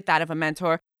 especially with that of a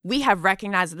mentor, we have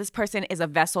recognized that this person is a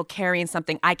vessel carrying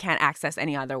something I can't access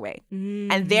any other way.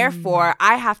 And therefore,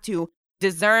 I have to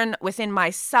discern within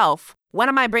myself, what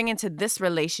am I bringing to this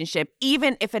relationship,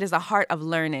 even if it is a heart of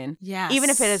learning, even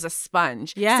if it is a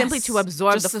sponge, simply to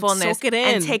absorb the fullness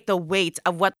and take the weight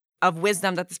of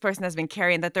wisdom that this person has been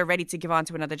carrying, that they're ready to give on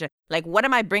to another. Like, what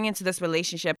am I bringing to this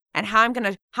relationship, and how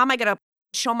am I gonna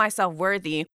show myself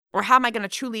worthy, or how am I gonna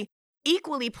truly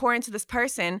equally pour into this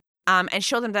person and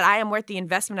show them that I am worth the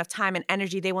investment of time and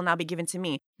energy they will now be given to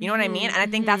me. You know what I mean? And I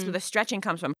think that's where the stretching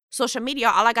comes from. Social media,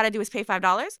 all I got to do is pay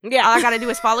 $5. Yeah. All I got to do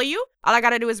is follow you. All I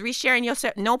got to do is reshare and you'll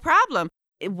share. No problem.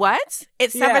 What?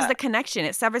 It severs the connection.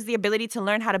 It severs the ability to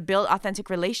learn how to build authentic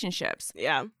relationships.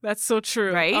 Yeah, that's so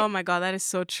true. Right? Oh my God, that is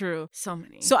so true. So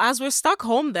many. So as we're stuck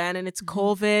home then, and it's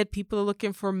COVID, people are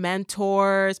looking for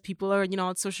mentors, people are,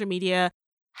 on social media.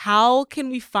 How can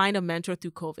we find a mentor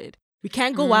through COVID? We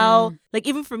can't go out. Like,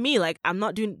 even for me, like, I'm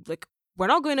not doing, like, we're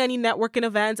not going to any networking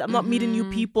events. I'm not meeting new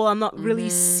people. I'm not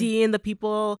really seeing the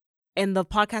people in the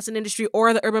podcasting industry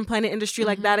or the urban planning industry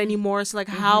like that anymore. So, like,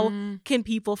 how can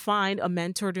people find a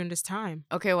mentor during this time?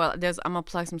 Okay, well, I'm going to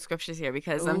plug some scriptures here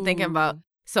because I'm thinking about,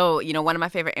 so, one of my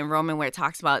favorite in Roman where it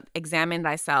talks about examine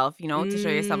thyself, to show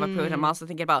yourself approved. I'm also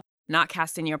thinking about not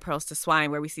casting your pearls to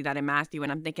swine, where we see that in Matthew.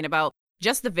 And I'm thinking about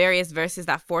just the various verses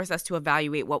that force us to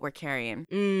evaluate what we're carrying.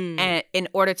 And in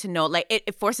order to know, like,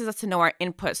 it forces us to know our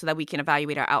input so that we can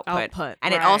evaluate our output.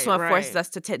 And it also forces us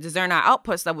to discern our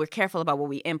output so that we're careful about what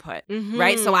we input,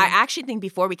 right? So I actually think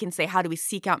before we can say, how do we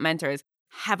seek out mentors,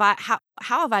 how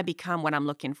have I become what I'm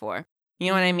looking for? You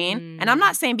know what I mean? And I'm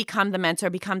not saying become the mentor,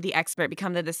 become the expert,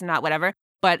 become the this and that, whatever.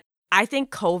 But I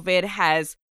think COVID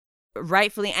has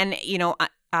rightfully, and,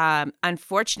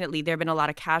 unfortunately, there have been a lot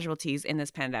of casualties in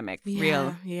this pandemic.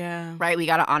 Yeah. Right? We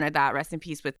got to honor that. Rest in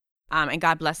peace with, and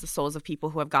God bless the souls of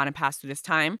people who have gone and passed through this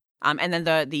time. And then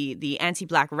the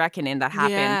anti-Black reckoning that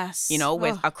happened,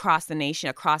 with across the nation,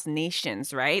 across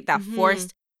nations, right? That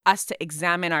forced us to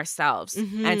examine ourselves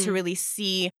and to really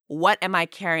see, what am I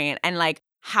carrying? And like,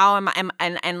 how am I,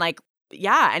 and like,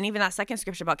 and even that second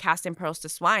scripture about casting pearls to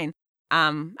swine.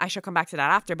 I shall come back to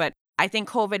that after, but I think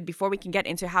COVID, before we can get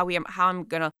into how I'm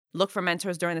going to look for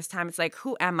mentors during this time, it's like,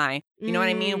 who am I? You know what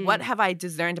I mean? What have I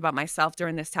discerned about myself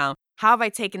during this time? how have I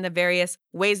taken the various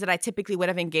ways that I typically would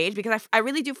have engaged? Because I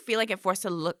really do feel like it forced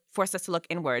us to look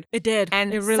inward. It did.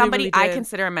 And it really, somebody really did. I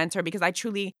consider a mentor because I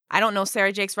don't know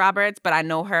Sarah Jakes Roberts, but I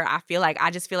know her. I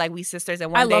just feel like we sisters,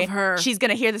 and one day love her. she's going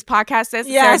to hear this podcast, sis.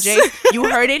 Yes. Sarah Jakes, you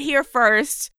heard it here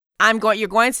first. You're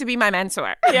going to be my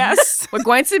mentor. Yes. We're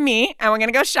going to meet and we're going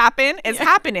to go shopping. It's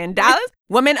happening. Dallas,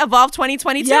 Women Evolve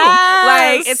 2022.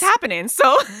 Yes. Like, it's happening.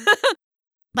 So,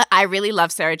 but I really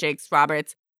love Sarah Jakes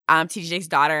Roberts, TD Jakes'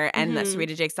 daughter, and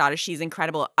Sarita Jakes' daughter. She's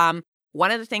incredible.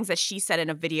 One of the things that she said in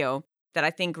a video that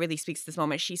I think really speaks to this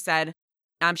moment, she said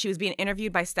she was being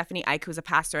interviewed by Stephanie Ike, who's a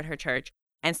pastor at her church.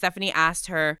 And Stephanie asked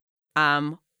her,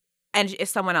 and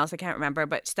it's someone else, I can't remember,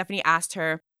 but Stephanie asked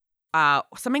her,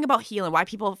 something about healing, why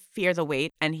people fear the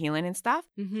weight and healing and stuff.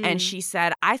 And she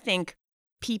said, I think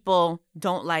people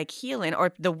don't like healing, or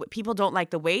people don't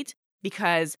like the weight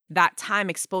because that time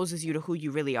exposes you to who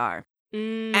you really are.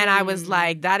 And I was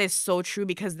like, that is so true,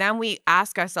 because then we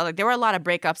ask ourselves, like, there were a lot of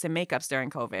breakups and makeups during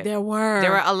COVID. There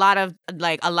were a lot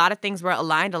of things were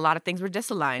aligned, a lot of things were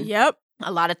disaligned. Yep.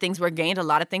 A lot of things were gained, a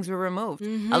lot of things were removed.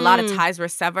 A lot of ties were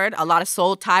severed, a lot of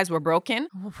soul ties were broken,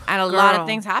 and a lot of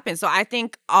things happened. So I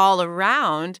think all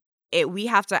around we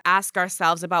have to ask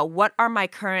ourselves about, what are my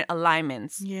current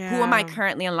alignments? Yeah. Who am I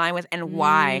currently aligned with, and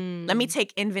why? Let me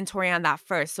take inventory on that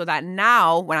first, so that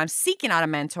now when I'm seeking out a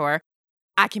mentor,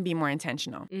 I can be more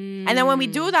intentional. And then when we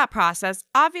do that process,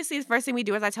 obviously the first thing we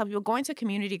do is I tell people, go into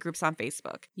community groups on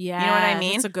Facebook. Yeah. You know what I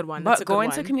mean? That's a good one. But go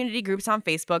into community groups on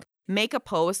Facebook, make a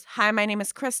post. Hi, my name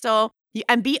is Crystal.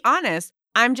 And be honest.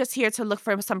 I'm just here to look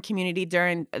for some community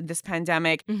during this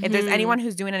pandemic. If there's anyone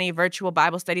who's doing any virtual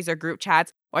Bible studies or group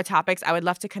chats or topics, I would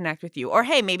love to connect with you. Or,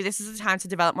 hey, maybe this is the time to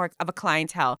develop more of a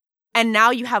clientele. And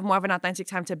now you have more of an authentic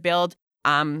time to build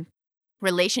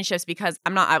relationships, because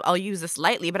I'll use this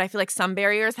lightly, but I feel like some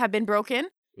barriers have been broken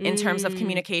in terms of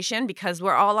communication, because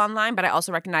we're all online, but I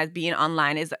also recognize being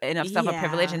online is in itself a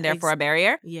privilege and therefore a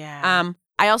barrier. Yeah.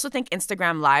 I also think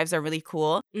Instagram lives are really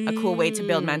cool, a cool way to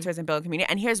build mentors and build a community.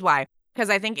 And here's why. Because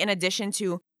I think in addition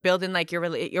to building like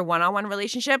your one-on-one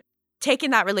relationship,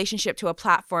 taking that relationship to a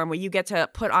platform where you get to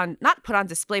not put on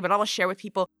display, but almost share with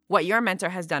people what your mentor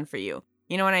has done for you.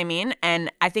 You know what I mean?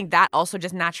 And I think that also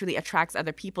just naturally attracts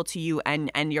other people to you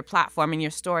and your platform and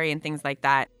your story and things like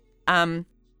that.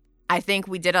 I think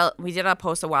we did a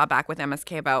post a while back with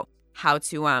MSK about how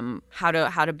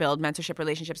to build mentorship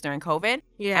relationships during COVID.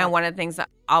 Yeah. And one of the things that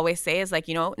I always say is, like,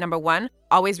 number one,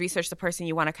 always research the person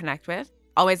you want to connect with.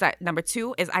 Always, number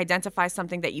two is identify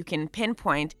something that you can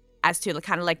pinpoint as to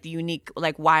kind of like the unique,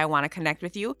 like, why I want to connect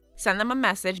with you. Send them a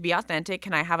message, be authentic.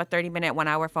 Can I have a 30-minute,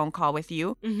 1-hour phone call with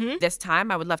you? This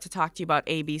time, I would love to talk to you about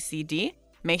A, B, C, D.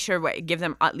 Make sure, give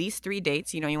them at least 3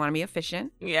 dates. You want to be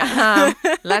efficient. Yeah.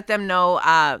 Let them know,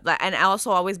 and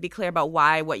also always be clear about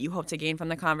what you hope to gain from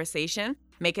the conversation.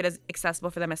 Make it as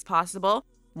accessible for them as possible.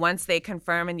 Once they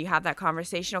confirm and you have that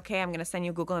conversation, okay, I'm going to send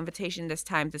you a Google invitation this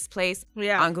time, this place,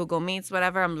 on Google Meets,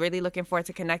 whatever. I'm really looking forward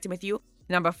to connecting with you.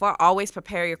 Number 4, always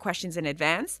prepare your questions in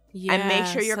advance, and make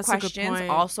sure your questions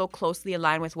also closely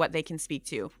align with what they can speak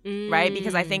to, right?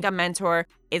 Because I think a mentor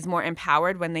is more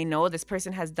empowered when they know this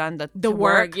person has done the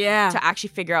work to actually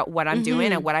figure out what I'm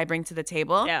doing and what I bring to the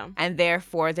table. Yeah. And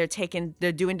therefore, they're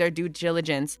doing their due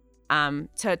diligence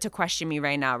to question me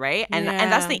right now, right? And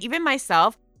that's the even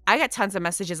myself. I get tons of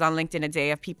messages on LinkedIn a day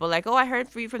of people like, oh, I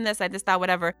heard you from this, that,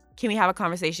 whatever. Can we have a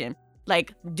conversation?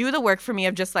 Like, do the work for me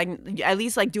of just, like, at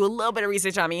least, like, do a little bit of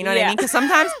research on me. You know what I mean? Because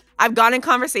sometimes I've gone in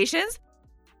conversations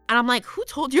and I'm like, who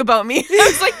told you about me?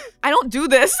 It's like, I don't do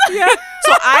this. Yeah.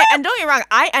 So and don't get me wrong,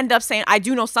 I end up saying, I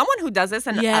do know someone who does this,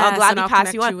 and I'll gladly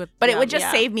pass you on. But it would just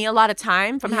save me a lot of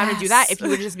time from having to do that if you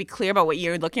would just be clear about what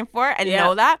you're looking for and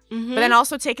know that. But then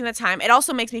also taking the time, it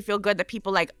also makes me feel good that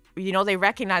people, like, they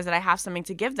recognize that I have something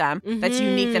to give them that's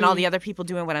unique than all the other people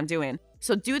doing what I'm doing.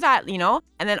 So do that,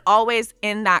 and then always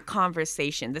in that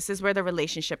conversation, this is where the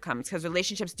relationship comes, because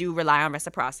relationships do rely on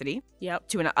reciprocity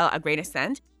to a great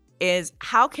extent, is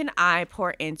how can I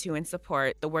pour into and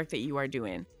support the work that you are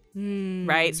doing,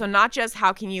 right? So not just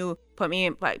how can you put me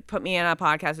in a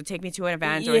podcast or take me to an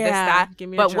event or this, that,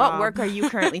 but what work are you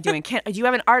currently doing? Do you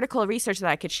have an article of research that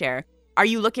I could share? Are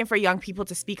you looking for young people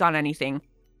to speak on anything?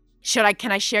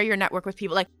 Can I share your network with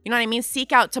people? Like, you know what I mean?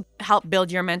 Seek out to help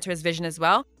build your mentor's vision as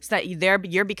well, so that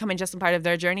you're becoming just a part of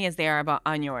their journey as they are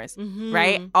on yours,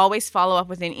 right? Always follow up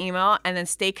with an email and then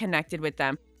stay connected with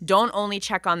them. Don't only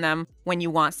check on them when you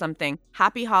want something.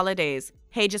 Happy holidays.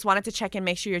 Hey, just wanted to check and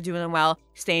make sure you're doing well,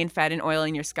 staying fed and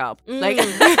oiling your scalp. Like,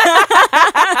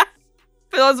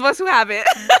 for those of us who have it.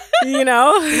 You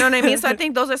know? You know what I mean? So I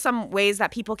think those are some ways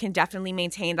that people can definitely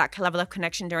maintain that level of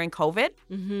connection during COVID.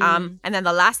 And then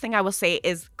the last thing I will say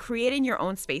is creating your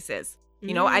own spaces.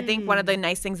 You know, I think one of the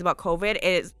nice things about COVID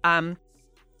is,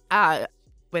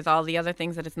 with all the other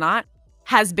things that it's not,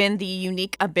 has been the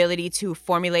unique ability to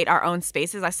formulate our own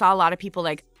spaces. I saw a lot of people,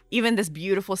 like, even this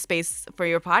beautiful space for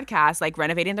your podcast, like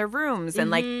renovating their rooms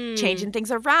and like changing things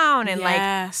around and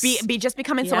like be just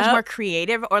becoming so much more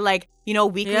creative, or like, you know,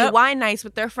 weekly wine nights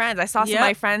with their friends. I saw some of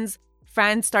my friends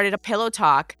started a pillow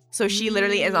talk. So she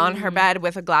literally is on her bed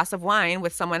with a glass of wine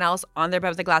with someone else on their bed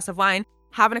with a glass of wine,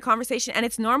 having a conversation. And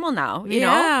it's normal now, you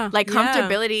know, like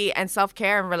comfortability and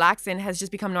self-care and relaxing has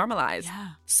just become normalized.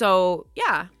 So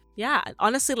yeah,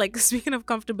 honestly, like, speaking of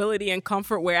comfortability and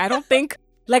comfort wear, I don't think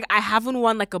like I haven't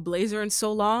worn like a blazer in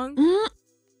so long.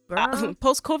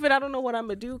 Post COVID, I don't know what I'm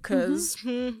gonna do because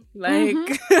yeah,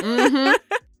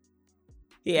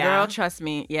 girl, trust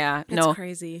me. Yeah, it's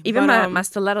crazy. Even my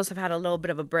stilettos have had a little bit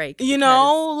of a break. You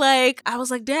know, like I was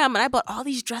like, damn, and I bought all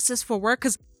these dresses for work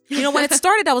because, you know, when it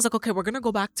started, I was like, okay, we're gonna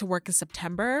go back to work in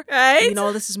September. Right. You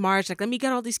know, this is March. Like, let me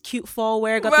get all these cute fall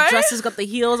wear. Got the dresses, got the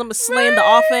heels. I'm gonna slay in the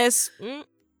office.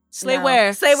 Slay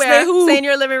where? Slay where? Slay who? Slay in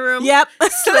your living room. Yep.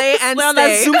 Slay and slay on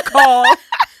stay. that Zoom call.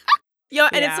 Yo,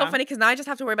 and it's so funny because now I just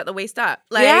have to worry about the waist up.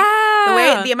 Like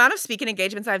the amount of speaking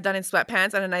engagements I've done in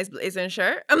sweatpants and a nice blazer and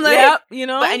shirt. I'm like, you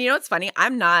know. And you know what's funny?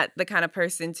 I'm not the kind of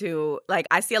person to, like,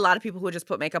 I see a lot of people who just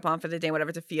put makeup on for the day,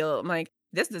 whatever, to feel. I'm like,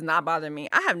 this does not bother me.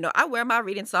 I wear my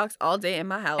reading socks all day in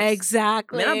my house.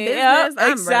 Exactly. I'm business.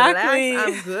 I'm relaxed.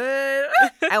 I'm good.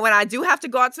 And when I do have to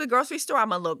go out to the grocery store, I'm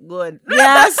gonna look good.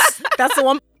 Yes, that's the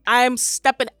one. I'm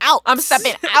stepping out. I'm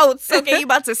stepping out. Okay, you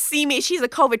about to see me. She's a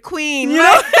COVID queen. You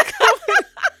know?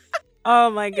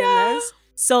 Oh my goodness.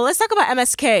 So let's talk about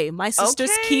MSK, My Sister's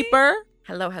Keeper.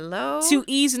 Hello. 2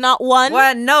 E's, not one.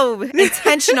 What? No,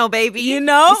 intentional, baby. You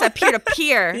know? You said peer to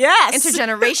peer. Yes.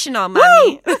 Intergenerational,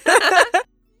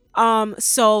 mommy.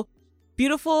 So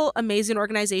beautiful, amazing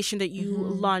organization that you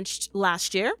launched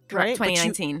last year, right?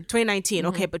 2019. 2019.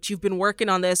 Okay, but you've been working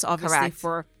on this obviously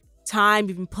for time.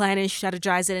 You've been planning,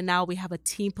 strategizing, and now we have a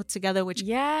team put together, which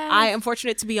I am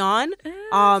fortunate to be on.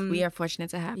 We are fortunate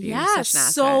to have you. Yeah.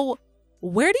 So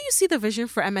where do you see the vision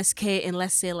for MSK in,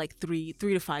 let's say, like 3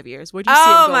 to 5 years? Where do you see it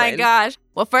going? Oh my gosh.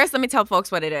 Well, first, let me tell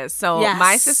folks what it is. So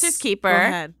My Sister's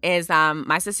Keeper is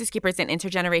My Sister's Keeper is an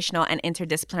intergenerational and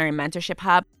interdisciplinary mentorship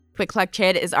hub. Quick plug,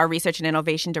 Chid is our research and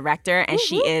innovation director, and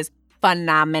she is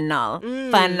phenomenal.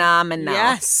 Phenomenal.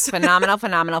 Yes.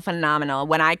 Phenomenal.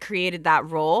 When I created that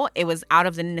role, it was out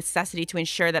of the necessity to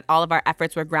ensure that all of our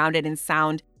efforts were grounded in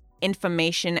sound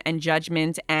information and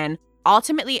judgment, and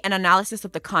ultimately an analysis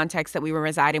of the context that we were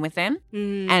residing within,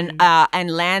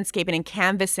 and landscaping and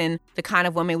canvassing the kind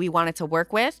of women we wanted to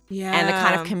work with, and the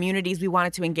kind of communities we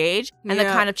wanted to engage, and the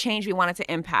kind of change we wanted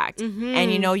to impact.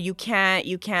 And you know, you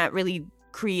can't really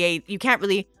create, you can't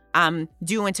really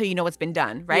do until you know what's been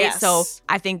done, right? Yes. So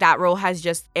I think that role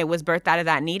it was birthed out of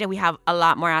that need, and we have a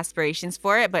lot more aspirations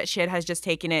for it, but Shid has just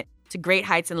taken it to great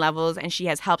heights and levels, and she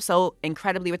has helped so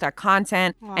incredibly with our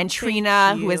content. And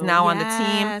Trina, who is now on the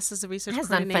team, as a research has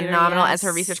coordinator, done phenomenal as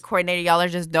her research coordinator. Y'all are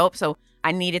just dope. So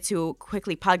I needed to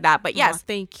quickly plug that. But yes,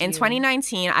 thank you. In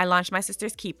 2019, I launched My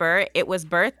Sister's Keeper. It was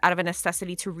birthed out of a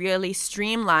necessity to really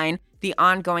streamline the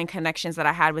ongoing connections that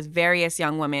I had with various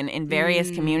young women in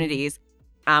various communities.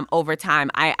 Over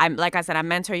time, I'm like I said, I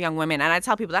mentor young women, and I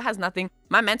tell people that has nothing.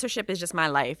 My mentorship is just my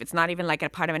life. It's not even like a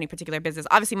part of any particular business.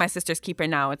 Obviously, My Sister's Keeper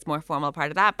now, it's more formal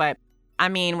part of that. But I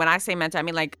mean, when I say mentor, I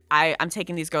mean like I'm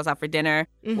taking these girls out for dinner.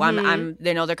 Well,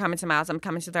 they know they're coming to my house. I'm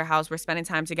coming to their house. We're spending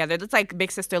time together. It's like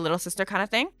big sister, little sister kind of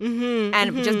thing,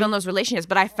 and just building those relationships.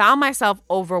 But I found myself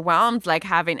overwhelmed, like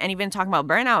having, and even talking about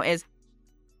burnout is,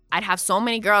 I'd have so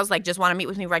many girls like just want to meet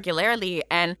with me regularly,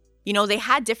 and you know, they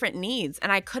had different needs,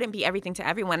 and I couldn't be everything to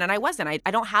everyone, and I wasn't.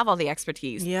 I don't have all the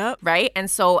expertise, right? And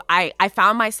so I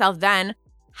found myself then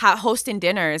hosting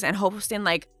dinners and hosting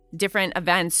like different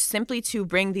events simply to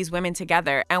bring these women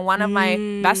together. And one of my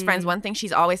best friends, one thing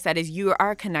she's always said is, you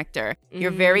are a connector. You're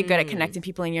very good at connecting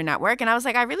people in your network. And I was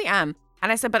like, I really am.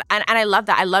 And I said, but I love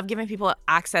that. I love giving people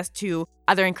access to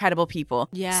other incredible people.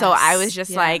 Yes. So I was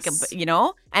just like, you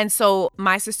know, and so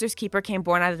My Sister's Keeper came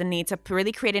born out of the need to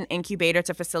really create an incubator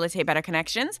to facilitate better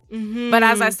connections. But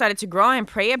as I started to grow and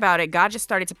pray about it, God just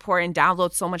started to pour and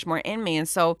download so much more in me. And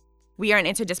so we are an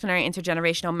interdisciplinary,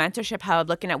 intergenerational mentorship hub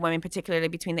looking at women, particularly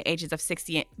between the ages of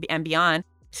 60 and beyond.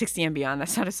 60 and beyond, that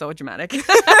sounded so dramatic.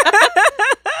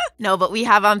 No, but we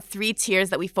have 3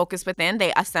 tiers that we focus within.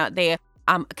 They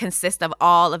consist of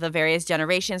all of the various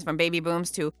generations from baby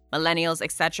booms to millennials,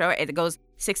 etc. It goes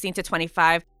 16 to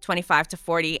 25, 25 to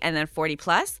 40, and then 40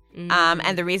 plus.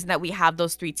 And the reason that we have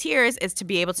those 3 tiers is to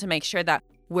be able to make sure that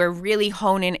we're really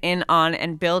honing in on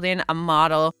and building a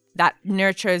model that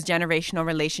nurtures generational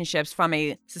relationships from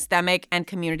a systemic and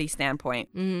community standpoint.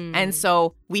 And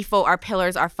so our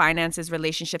pillars are finances,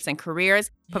 relationships, and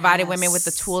careers, providing women with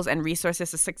the tools and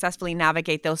resources to successfully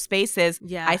navigate those spaces.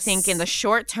 I think in the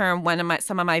short term,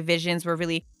 some of my visions were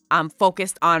really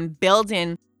focused on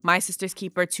building My Sister's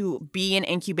Keeper to be an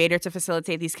incubator to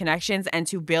facilitate these connections and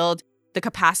to build the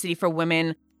capacity for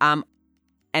women and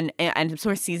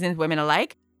sort of seasoned women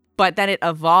alike. But then it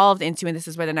evolved into, and this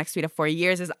is where the next 3 to 4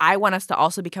 years is, I want us to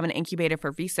also become an incubator for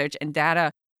research and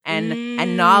data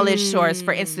and knowledge source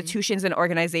for institutions and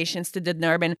organizations to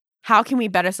determine how can we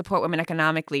better support women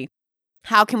economically?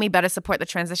 How can we better support the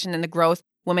transition and the growth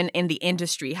women in the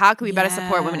industry? How can we better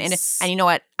support women in it? And you know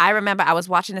what? I remember I was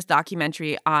watching this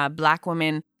documentary, Black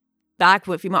female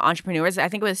entrepreneurs. I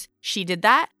think it was She Did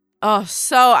That. Oh,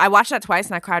 so I watched that twice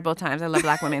and I cried both times. I love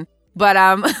Black women. But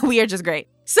we are just great.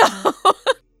 So...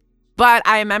 But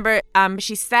I remember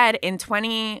she said in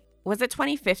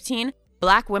 2015,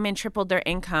 Black women tripled their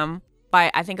income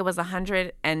by, I think it was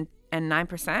 109%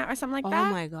 or something like that. Oh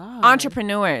my God.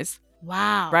 Entrepreneurs.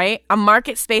 Wow. Right? A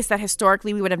market space that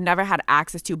historically we would have never had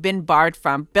access to, been barred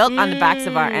from, built on the backs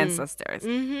of our ancestors.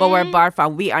 But we're barred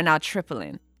from. We are now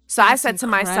tripling. So I said to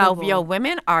myself,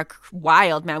 women are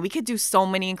wild, man. We could do so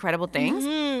many incredible things.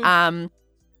 And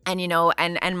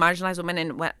marginalized women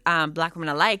and Black women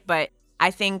alike. But I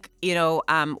think,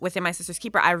 within My Sister's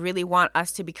Keeper, I really want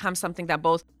us to become something that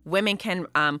both women can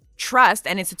trust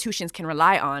and institutions can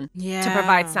rely on to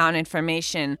provide sound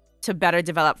information, to better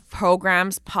develop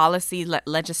programs, policy,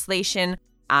 legislation,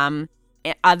 other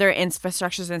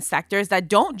infrastructures and sectors that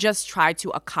don't just try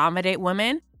to accommodate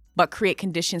women, but create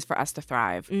conditions for us to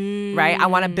thrive, right? I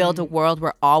want to build a world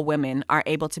where all women are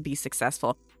able to be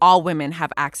successful. All women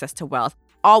have access to wealth.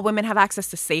 All women have access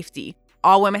to safety.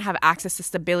 All women have access to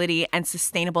stability and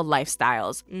sustainable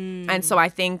lifestyles. And so I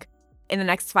think in the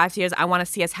next 5 years, I want to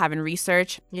see us having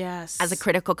research as a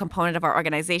critical component of our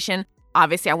organization.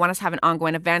 Obviously, I want us having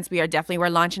ongoing events. We're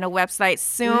launching a website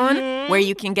soon where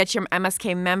you can get your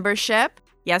MSK membership.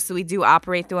 Yes, so we do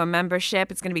operate through a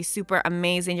membership. It's going to be super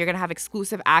amazing. You're going to have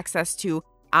exclusive access to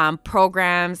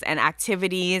programs and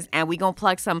activities. And we're going to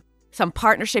plug some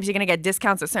partnerships. You're going to get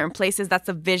discounts at certain places. That's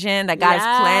a vision that God is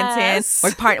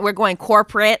planting. We're going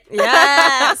corporate.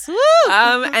 Yes. Woo.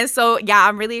 And so,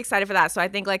 I'm really excited for that. So I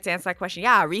think, to answer that question,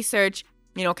 research,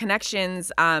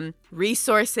 connections,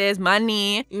 resources,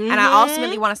 money. And I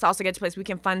ultimately want us to also get to a place we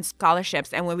can fund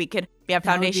scholarships and where we could be a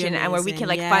foundation and where we can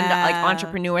fund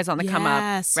entrepreneurs on the come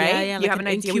up, right? Yeah, you have an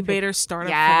incubator startup.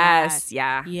 Yes.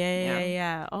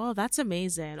 Yeah. Oh, that's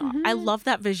amazing. I love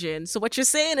that vision. So what you're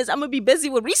saying is I'm going to be busy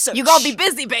with research. You're going to be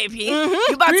busy, baby. You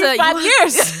about 3 to 5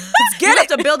 years. Let's get it. You have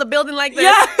to build a building like this.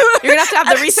 Yeah. You're going to have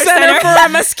the research center for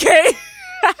MSK.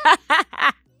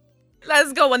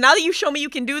 Let's go. Well, now that you show me you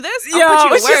can do this, I'll put you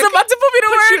to work. She's about to put me to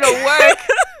Put you to work.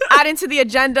 Add into the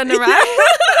agenda, Naraj.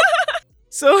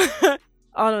 So,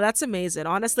 no, that's amazing.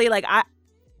 Honestly,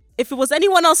 if it was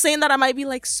anyone else saying that, I might be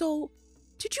like, so,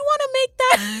 did you want to make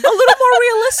that a little more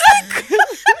realistic?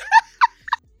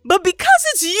 But because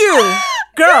it's you,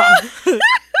 girl,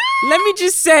 let me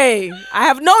just say, I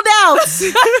have no doubts.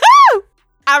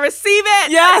 I receive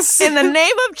it. Yes. In the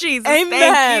name of Jesus. Amen.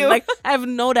 Thank you. I have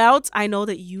no doubts. I know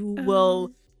that you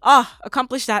will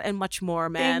accomplish that and much more,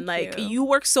 man. Thank you. You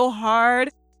work so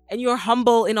hard and you're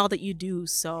humble in all that you do.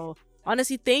 So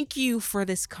honestly, thank you for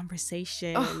this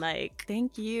conversation.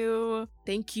 Thank you.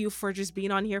 Thank you for just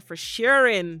being on here, for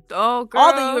sharing all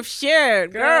that you have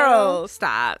shared, girl.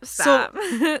 Stop.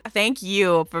 Thank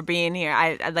you for being here.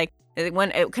 I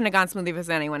when it couldn't have gone smoothly with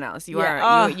anyone else. You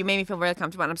made me feel very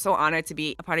comfortable, and I'm so honored to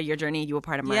be a part of your journey. You were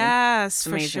part of mine. Yes,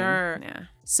 for sure. Yeah.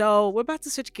 So we're about to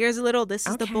switch gears a little. This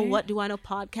is the But What Do I Know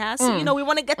podcast. So, we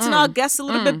want to get to know our guests a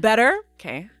little bit better.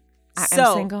 Okay. I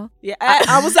am single. Yeah,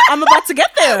 I'm about to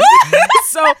get there.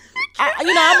 So, I'm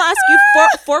gonna ask you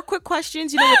four quick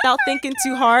questions. Without thinking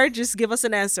too hard, just give us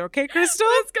an answer, okay, Crystal?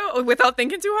 Let's go. Without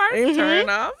thinking too hard. Mm-hmm. Turn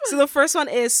up. So the first one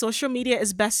is social media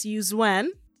is best used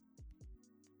when.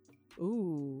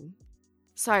 Ooh.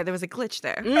 Sorry, there was a glitch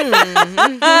there.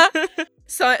 Mm-hmm.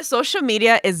 So social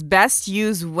media is best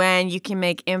used when you can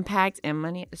make impact and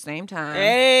money at the same time.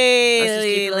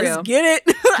 Hey, let's get it.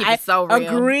 Keep it so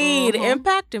real. Agreed. Mm-hmm.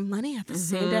 Impact and money at the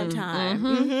same damn time.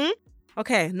 Mm-hmm.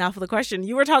 Okay, now for the question.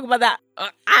 You were talking about that.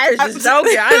 I was just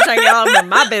joking. I was trying to get all of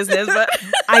my business, but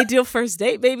ideal first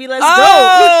date, baby. Let's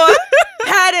go.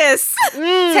 Pettis.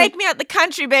 Take me out the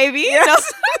country, baby. Yeah.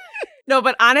 No,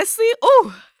 but honestly,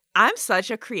 I'm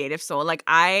such a creative soul. Like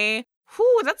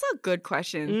that's a good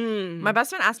question. My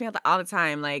best friend asks me all the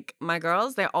time. Like my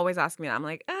girls, they always ask me that. I'm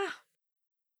like,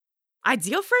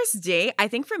 ideal first date. I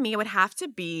think for me, it'd have to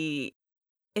be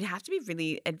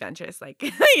really adventurous, like,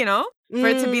 you know, for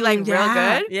it to be like real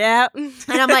good. Yeah. And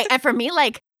I'm like, and for me,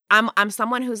 like, I'm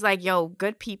someone who's like, yo,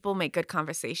 good people make good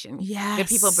conversation. Yes. Good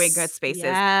people bring good spaces.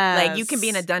 Yes. Like you can be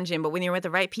in a dungeon, but when you're with the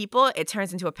right people, it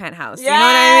turns into a penthouse. Yes. You know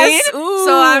what I mean? Ooh.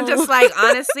 So I'm just like,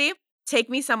 honestly, take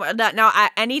me somewhere. Now,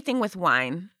 anything with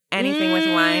wine. Anything with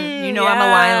wine. You know I'm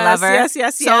a wine lover.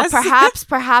 Yes. So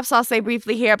perhaps I'll say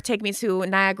briefly here, take me to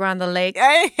Niagara-on-the-Lake,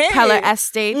 Peller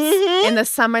Estates in the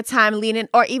summertime,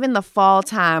 or even the fall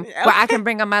time, where I can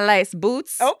bring on my nice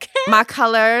boots, my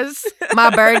colors, my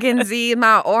burgundy,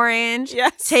 my orange.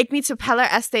 Yes. Take me to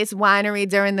Peller Estates Winery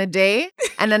during the day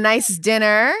and a nice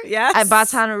dinner at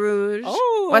Baton Rouge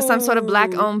or some sort of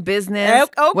Black-owned business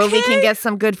where we can get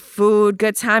some good food,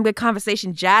 good time, good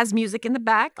conversation, jazz music in the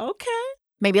back. Okay.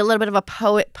 Maybe a little bit of a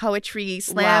poetry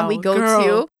slam we go girl.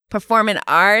 to. Performing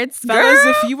arts. Fellas,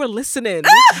 if you were listening,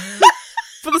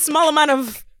 for the small amount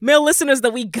of male listeners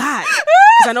that we got,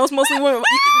 because I know it's mostly women.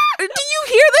 Do you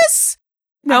hear this?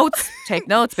 Notes. Take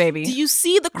notes, baby. Do you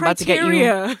see the I'm about to get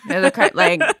criteria?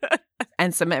 you,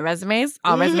 and submit resumes.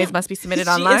 All resumes must be submitted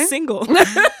online. She is single.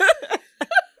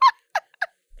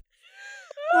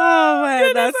 Oh,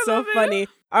 man, that's so funny.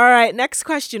 All right, next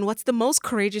question. What's the most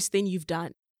courageous thing you've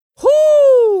done?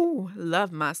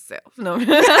 Love myself. No,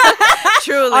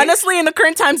 truly. Honestly, in the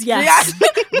current times, yes.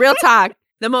 Real talk.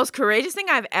 The most courageous thing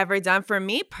I've ever done for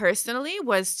me personally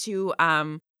was to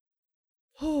I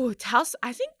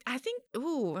think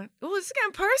this is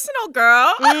getting personal,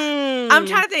 girl. I'm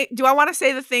trying to think, do I want to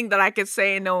say the thing that I could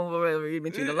say and no one will read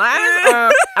between the lines?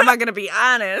 Or am I gonna be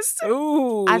honest?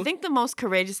 Ooh. I think the most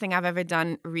courageous thing I've ever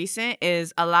done recent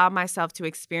is allow myself to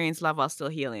experience love while still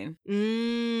healing.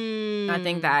 I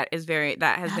think that's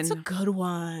a good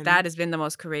one. That has been the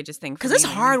most courageous thing for me. Because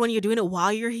it's hard when you're doing it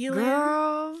while you're healing.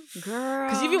 Girl.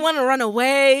 Because if you want to run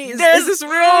away, is this real?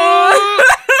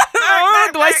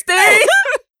 Do I stay?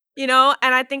 You know,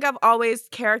 and I think I've always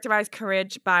characterized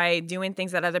courage by doing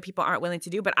things that other people aren't willing to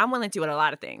do, but I'm willing to do a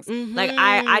lot of things. Like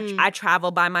I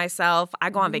travel by myself. I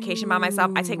go on vacation by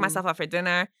myself. I take myself out for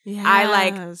dinner.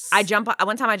 Yes.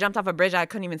 One time I jumped off a bridge. I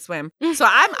couldn't even swim. So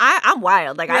I'm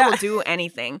wild. Like I will do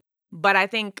anything. But I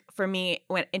think for me,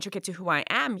 when intricate to who I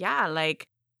am, like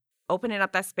opening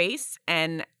up that space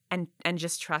and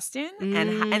just trusting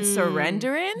and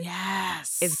surrendering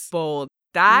is bold.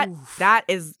 That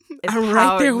is I'm power.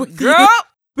 right there with girl.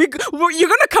 You're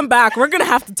gonna come back. We're gonna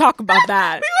have to talk about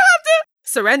that. We will have to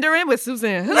surrender in with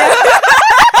Susan.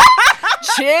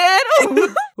 Shit.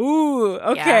 Ooh.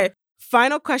 Okay. Yeah.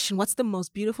 Final question. What's the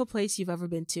most beautiful place you've ever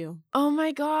been to? Oh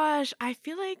my gosh. I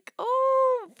feel like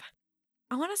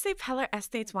I want to say Peller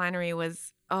Estates Winery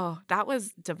that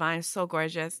was divine. So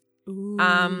gorgeous. Ooh.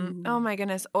 Oh my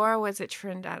goodness. Or was it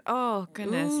Trinidad? Oh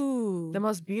goodness. Ooh. The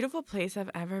most beautiful place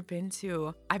I've ever been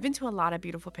to. I've been to a lot of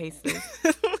beautiful places.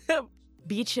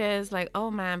 Beaches, like, oh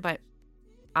man. But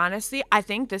honestly, I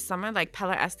think this summer, like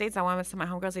Peller Estates, I went with some of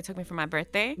my homegirls. They took me for my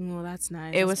birthday. Oh, that's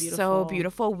nice. It was so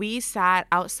beautiful. We sat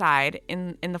outside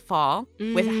in the fall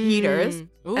with heaters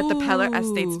at the Peller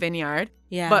Estates vineyard.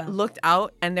 Yeah. But looked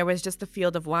out and there was just a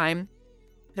field of wine.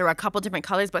 There were a couple different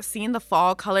colors, but seeing the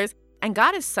fall colors. And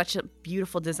God is such a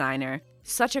beautiful designer,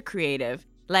 such a creative.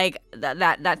 Like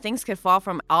that things could fall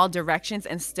from all directions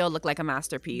and still look like a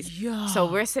masterpiece. Yeah. So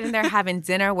we're sitting there having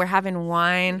dinner. We're having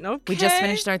wine. Okay. We just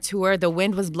finished our tour. The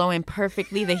wind was blowing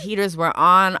perfectly. The heaters were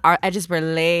on. Our edges were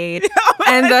laid.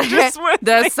 And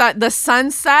the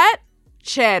sunset.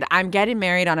 Chid, I'm getting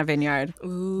married on a vineyard.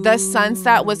 Ooh. The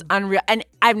sunset was unreal. And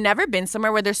I've never been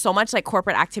somewhere where there's so much like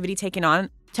corporate activity taken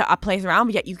on to a place around,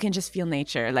 but yet you can just feel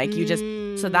nature. Like you just,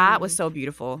 so that was so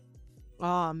beautiful.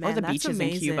 Oh man, or the that's beaches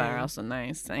amazing. in Cuba are also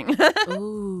nice.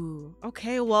 Ooh.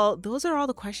 Okay, well, those are all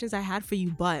the questions I had for you,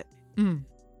 but can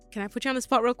I put you on the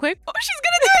spot real quick? Oh, she's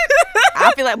gonna do it.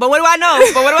 I feel like, but what do I know?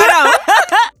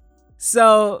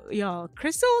 So, y'all,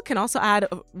 Crystal can also add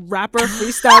a rapper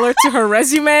freestyler to her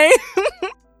resume.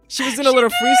 She was doing a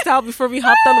little freestyle before we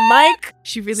hopped on the mic.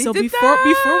 She really so did before that.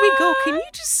 before we go, can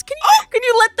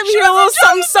you let them hear a little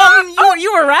something?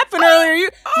 You were rapping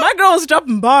earlier. My girl was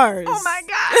dropping bars. Oh my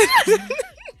god.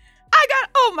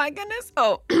 Oh my goodness.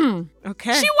 Oh.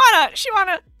 Okay. She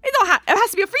wanna. It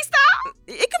has to be a freestyle.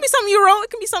 It can be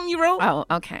something you wrote. Oh,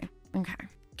 okay. Okay.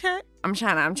 I'm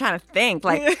trying to think.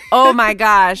 Like, oh my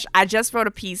gosh, I just wrote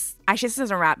a piece. Actually, this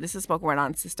isn't rap. This is spoken word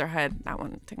on sisterhood. That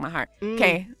one took my heart.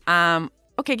 Okay.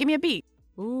 Okay, give me a beat.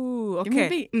 Ooh, okay. Give me a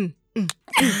beat.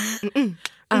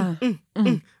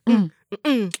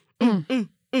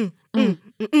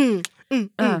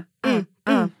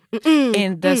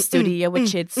 In the studio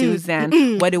with Chid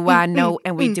Suzanne. What do I know?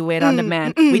 And we do it on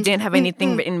demand. We didn't have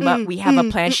anything written, but we have a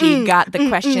plan. She got the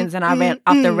questions and I ran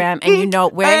off the ram. And you know,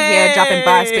 we're here dropping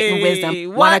bars, spitting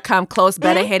wisdom. Wanna come close,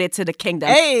 better head it to the kingdom.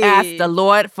 Ask the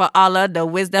Lord for all of the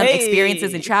wisdom,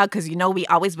 experiences, and trial, because you know we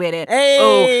always with it.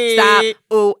 Ooh, stop.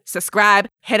 Ooh, subscribe.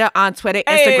 Hit her on Twitter,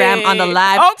 Instagram, on the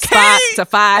live.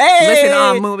 Spotify. Listen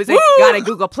on movies. Got a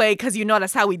Google Play, because you know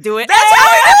that's how we do it. That's how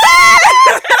we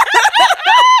do it!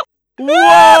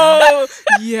 Whoa,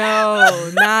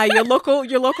 yo, nah, your local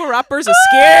rappers are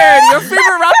scared. Your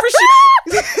favorite rapper,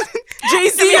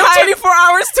 Jay-Z, have 24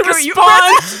 hours to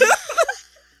respond.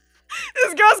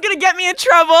 This girl's gonna get me in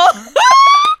trouble.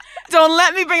 Don't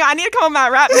let me bring. I need to come up with my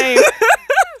rap name.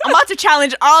 I'm about to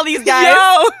challenge all these guys.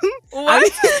 Yo,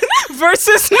 what?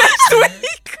 Versus next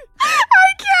week.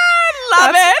 I can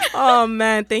love it. Oh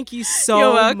man, thank you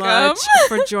so much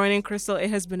for joining, Crystal.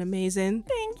 It has been amazing.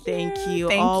 Thank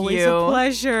you. Always a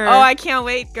pleasure. Oh, I can't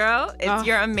wait, girl.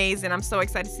 You're amazing. I'm so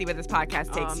excited to see where this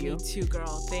podcast takes you. Me too,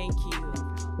 girl. Thank you.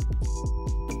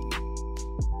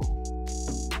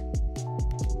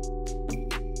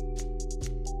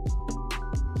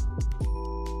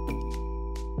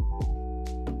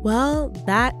 Well,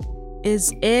 that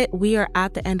is it. We are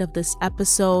at the end of this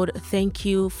episode. Thank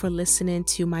you for listening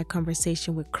to my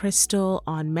conversation with Crystal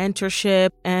on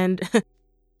mentorship. And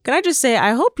can I just say,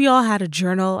 I hope you all had a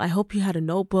journal. I hope you had a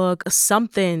notebook,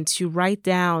 something to write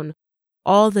down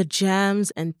all the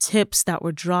gems and tips that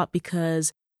were dropped,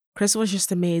 because Crystal was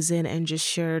just amazing and just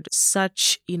shared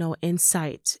such,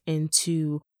 insight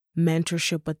into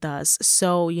mentorship with us.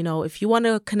 So, if you want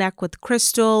to connect with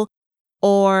Crystal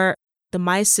or the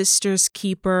My Sister's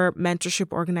Keeper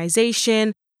mentorship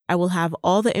organization, I will have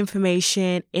all the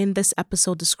information in this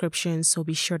episode description, so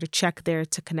be sure to check there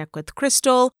to connect with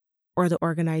Crystal or the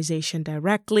organization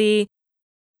directly.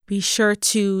 Be sure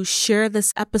to share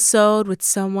this episode with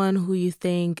someone who you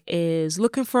think is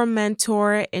looking for a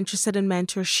mentor, interested in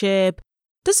mentorship,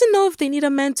 doesn't know if they need a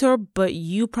mentor, but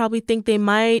you probably think they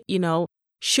might.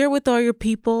 Share with all your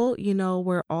people.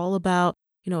 We're all about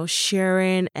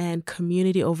sharing and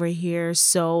community over here.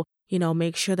 So,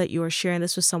 make sure that you are sharing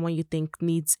this with someone you think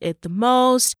needs it the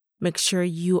most. Make sure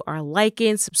you are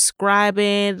liking,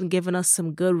 subscribing, and giving us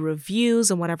some good reviews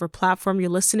on whatever platform you're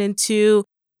listening to.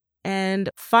 And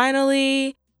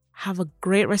finally, have a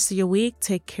great rest of your week.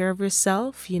 Take care of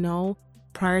yourself,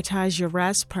 prioritize your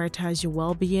rest, prioritize your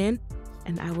well-being.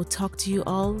 And I will talk to you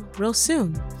all real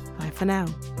soon. Bye for now.